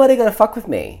 Ain't nobody gonna fuck with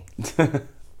me.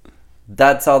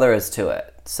 That's all there is to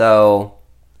it. So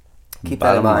keep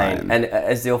that in mind. And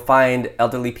as you'll find,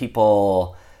 elderly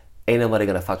people... Ain't nobody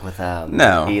gonna fuck with them.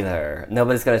 No. Either.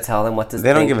 Nobody's gonna tell them what to say.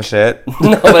 They don't give a shit.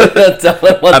 Nobody's gonna tell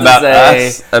them what about to say.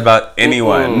 Us, about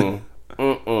anyone.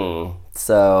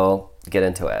 So, get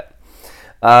into it.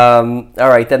 All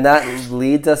right, then that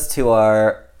leads us to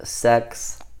our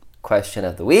sex question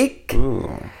of the week.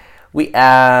 Ooh. We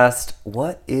asked,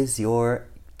 what is your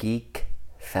geek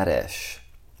fetish?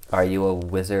 Are you a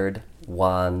wizard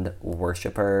wand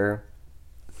worshiper?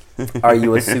 Are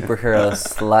you a superhero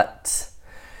slut?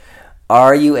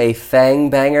 Are you a fang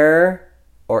banger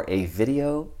or a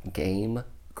video game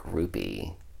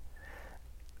groupie?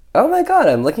 Oh my god,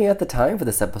 I'm looking at the time for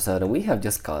this episode and we have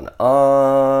just gone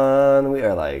on. We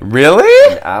are like...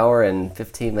 Really? An hour and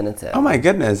 15 minutes in. Oh my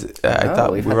goodness. I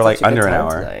thought we were like under an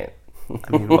hour. Tonight.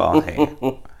 I mean, well,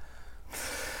 hey.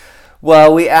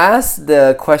 Well, we asked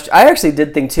the question... I actually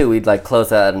did think too we'd like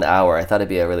close out an hour. I thought it'd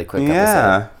be a really quick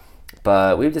episode.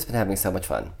 But we've just been having so much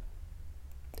fun.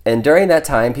 And during that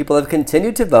time, people have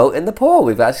continued to vote in the poll.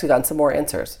 We've actually gotten some more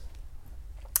answers.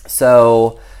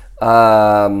 So,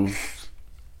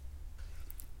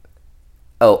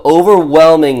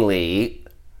 overwhelmingly,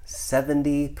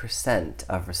 70%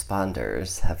 of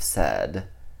responders have said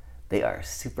they are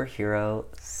superhero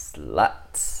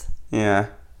sluts. Yeah.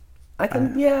 I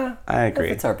agree. That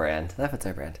fits our brand.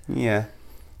 Yeah.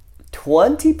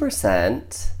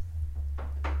 20%...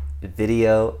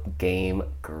 video game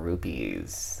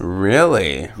groupies.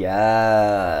 Really?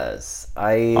 Yes.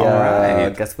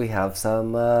 I guess we have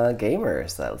some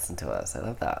gamers that listen to us. I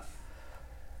love that.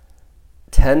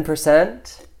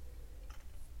 10%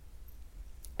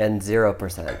 and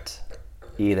 0%.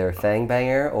 Either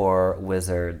fangbanger or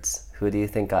wizards. Who do you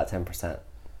think got 10%?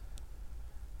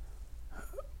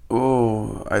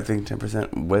 Ooh, I think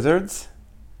 10% wizards?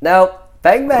 No.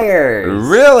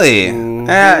 Fangbangers! Really? I mean,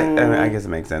 I guess it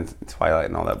makes sense. Twilight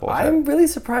and all that bullshit. I'm really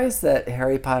surprised that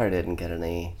Harry Potter didn't get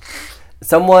any.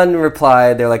 Someone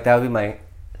replied, they're like, that would be my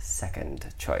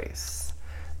second choice.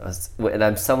 And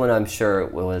I'm sure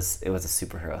it was a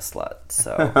superhero slut.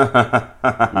 So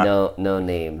no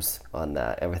names on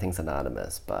that. Everything's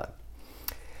anonymous. But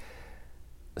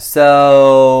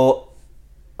So,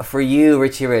 for you,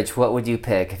 Richie Rich, what would you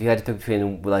pick if you had to pick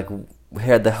between like we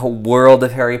had the whole world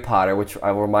of Harry Potter, which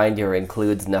I will remind you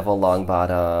includes Neville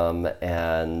Longbottom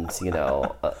and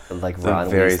like Ron A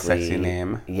very Weasley. sexy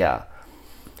name. Yeah.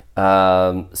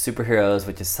 Superheroes,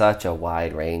 which is such a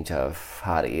wide range of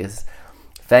hotties.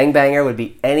 Fangbanger would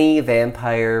be any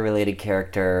vampire-related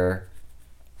character,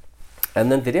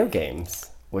 and then video games,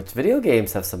 which video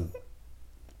games have some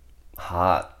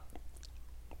hot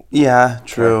Yeah,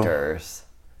 true. characters.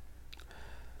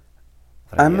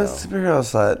 What are I'm a you? superhero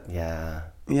slut. Yeah.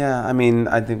 Yeah, I mean,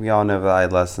 I think we all know that I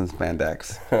love some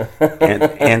spandex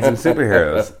and some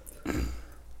superheroes.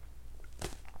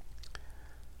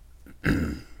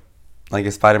 Like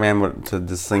if Spider-Man were to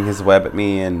just sling his web at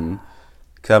me and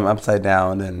come upside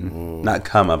down and not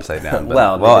come upside down, but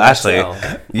Well, maybe that's actually,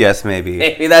 so. yes, maybe.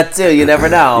 Maybe that too. You never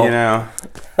know. You know,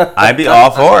 I'd be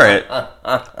all for it.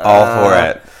 All for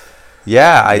it.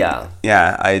 Yeah,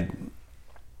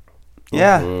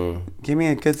 Give me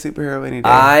a good superhero any day.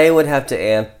 I would have to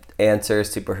answer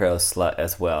superhero slut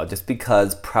as well, just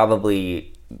because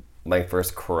probably my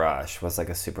first crush was like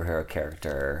a superhero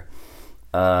character.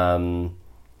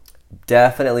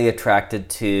 Definitely attracted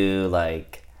to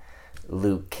like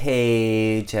Luke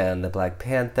Cage and the Black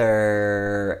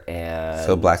Panther and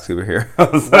So black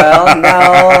superheroes. well,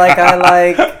 no, like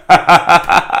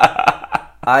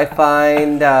I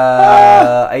find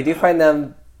I do find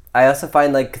them. I also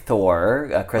find like Thor,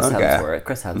 Chris Okay. Hemsworth.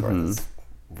 Chris Hemsworth is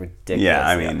ridiculous. Yeah,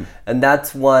 I mean- and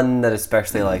that's one that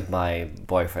especially like my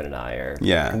boyfriend and I are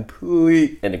Yeah.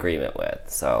 completely in agreement with.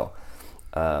 So,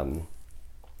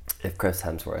 if Chris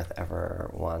Hemsworth ever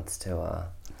wants to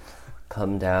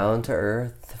come down to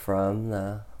Earth from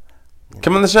the,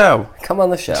 Come on the show. come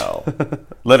on the show,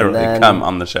 Literally, And then- come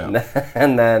on the show.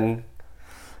 and then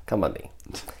come on me.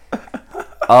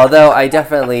 Although I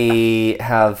definitely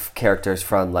have characters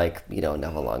from like Neville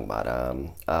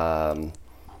Longbottom,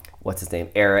 what's his name,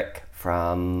 Eric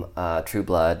from True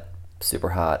Blood, super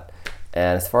hot.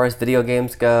 And as far as video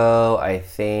games go, I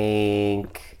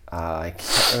think I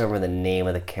can't remember the name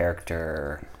of the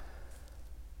character.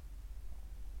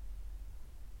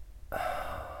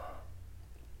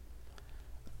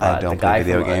 I don't the guy play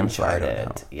video from games, so I don't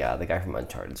Uncharted. know. Yeah, the guy from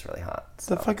Uncharted is really hot.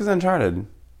 The fuck is Uncharted?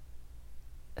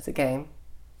 It's a game.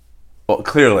 Well,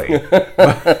 clearly.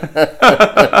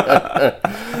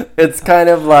 It's kind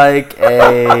of like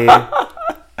a.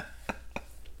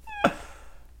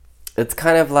 It's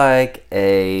kind of like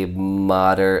a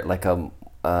modern,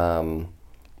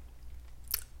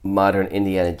 modern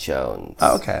Indiana Jones.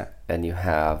 Oh, okay. And you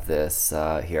have this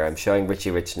here. I'm showing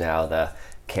Richie Rich now the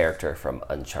character from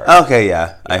Uncharted. Okay,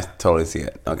 yeah. I totally see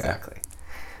it. Okay. Exactly.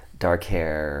 Dark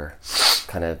hair,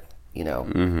 kind of,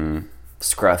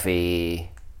 scruffy.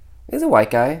 He's a white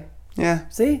guy. Yeah.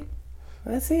 See?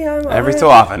 I see. Every so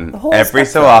often. the whole Every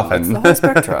so spectrum. often. It's the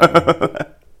whole spectrum.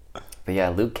 But yeah,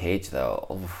 Luke Cage though.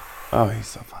 Oof. Oh, he's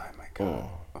so fine, my God.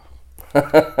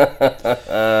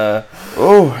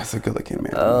 Oh, that's a good looking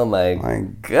man. Oh my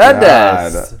God.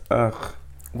 goodness. Ugh.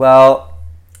 Well,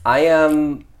 I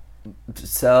am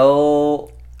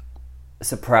so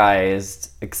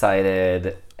surprised,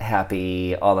 excited,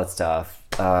 happy, all that stuff,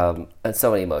 and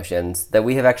so many emotions that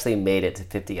we have actually made it to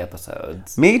 50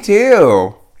 episodes. Me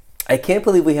too. I can't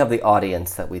believe we have the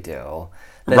audience that we do.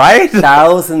 That Right?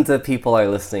 Thousands of people are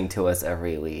listening to us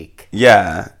every week.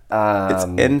 Yeah. It's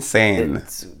insane.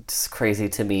 It's just crazy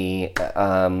to me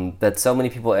that so many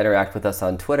people interact with us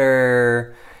on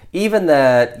Twitter. Even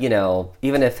that,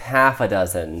 even if half a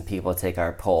dozen people take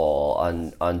our poll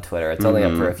on Twitter, it's only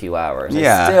up for a few hours.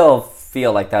 Yeah. I still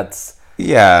feel like that's...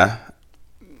 Yeah.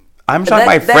 I'm shocked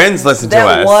my friends listen to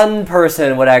that us. one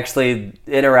person would actually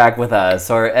interact with us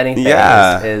or anything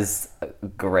Yeah. is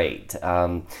great.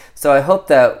 So I hope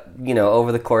that,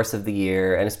 over the course of the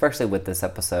year, and especially with this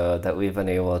episode, that we've been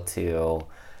able to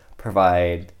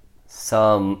provide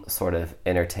some sort of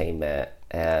entertainment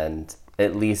and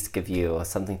at least give you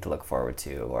something to look forward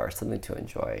to or something to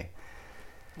enjoy.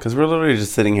 Because we're literally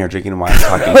just sitting here drinking wine,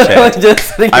 talking shit.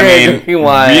 Just sitting I here mean, drinking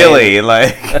wine. really,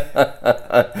 like...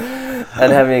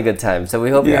 And having a good time. So we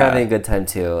hope you're Yeah. having a good time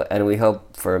too, and we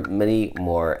hope for many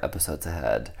more episodes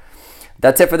ahead.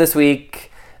 That's it for this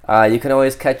week. You can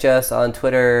always catch us on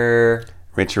Twitter,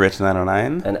 Richie Rich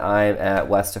 909. and I'm at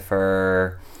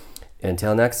Westifer.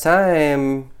 Until next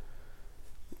time.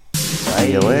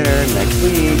 See you later next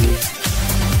week.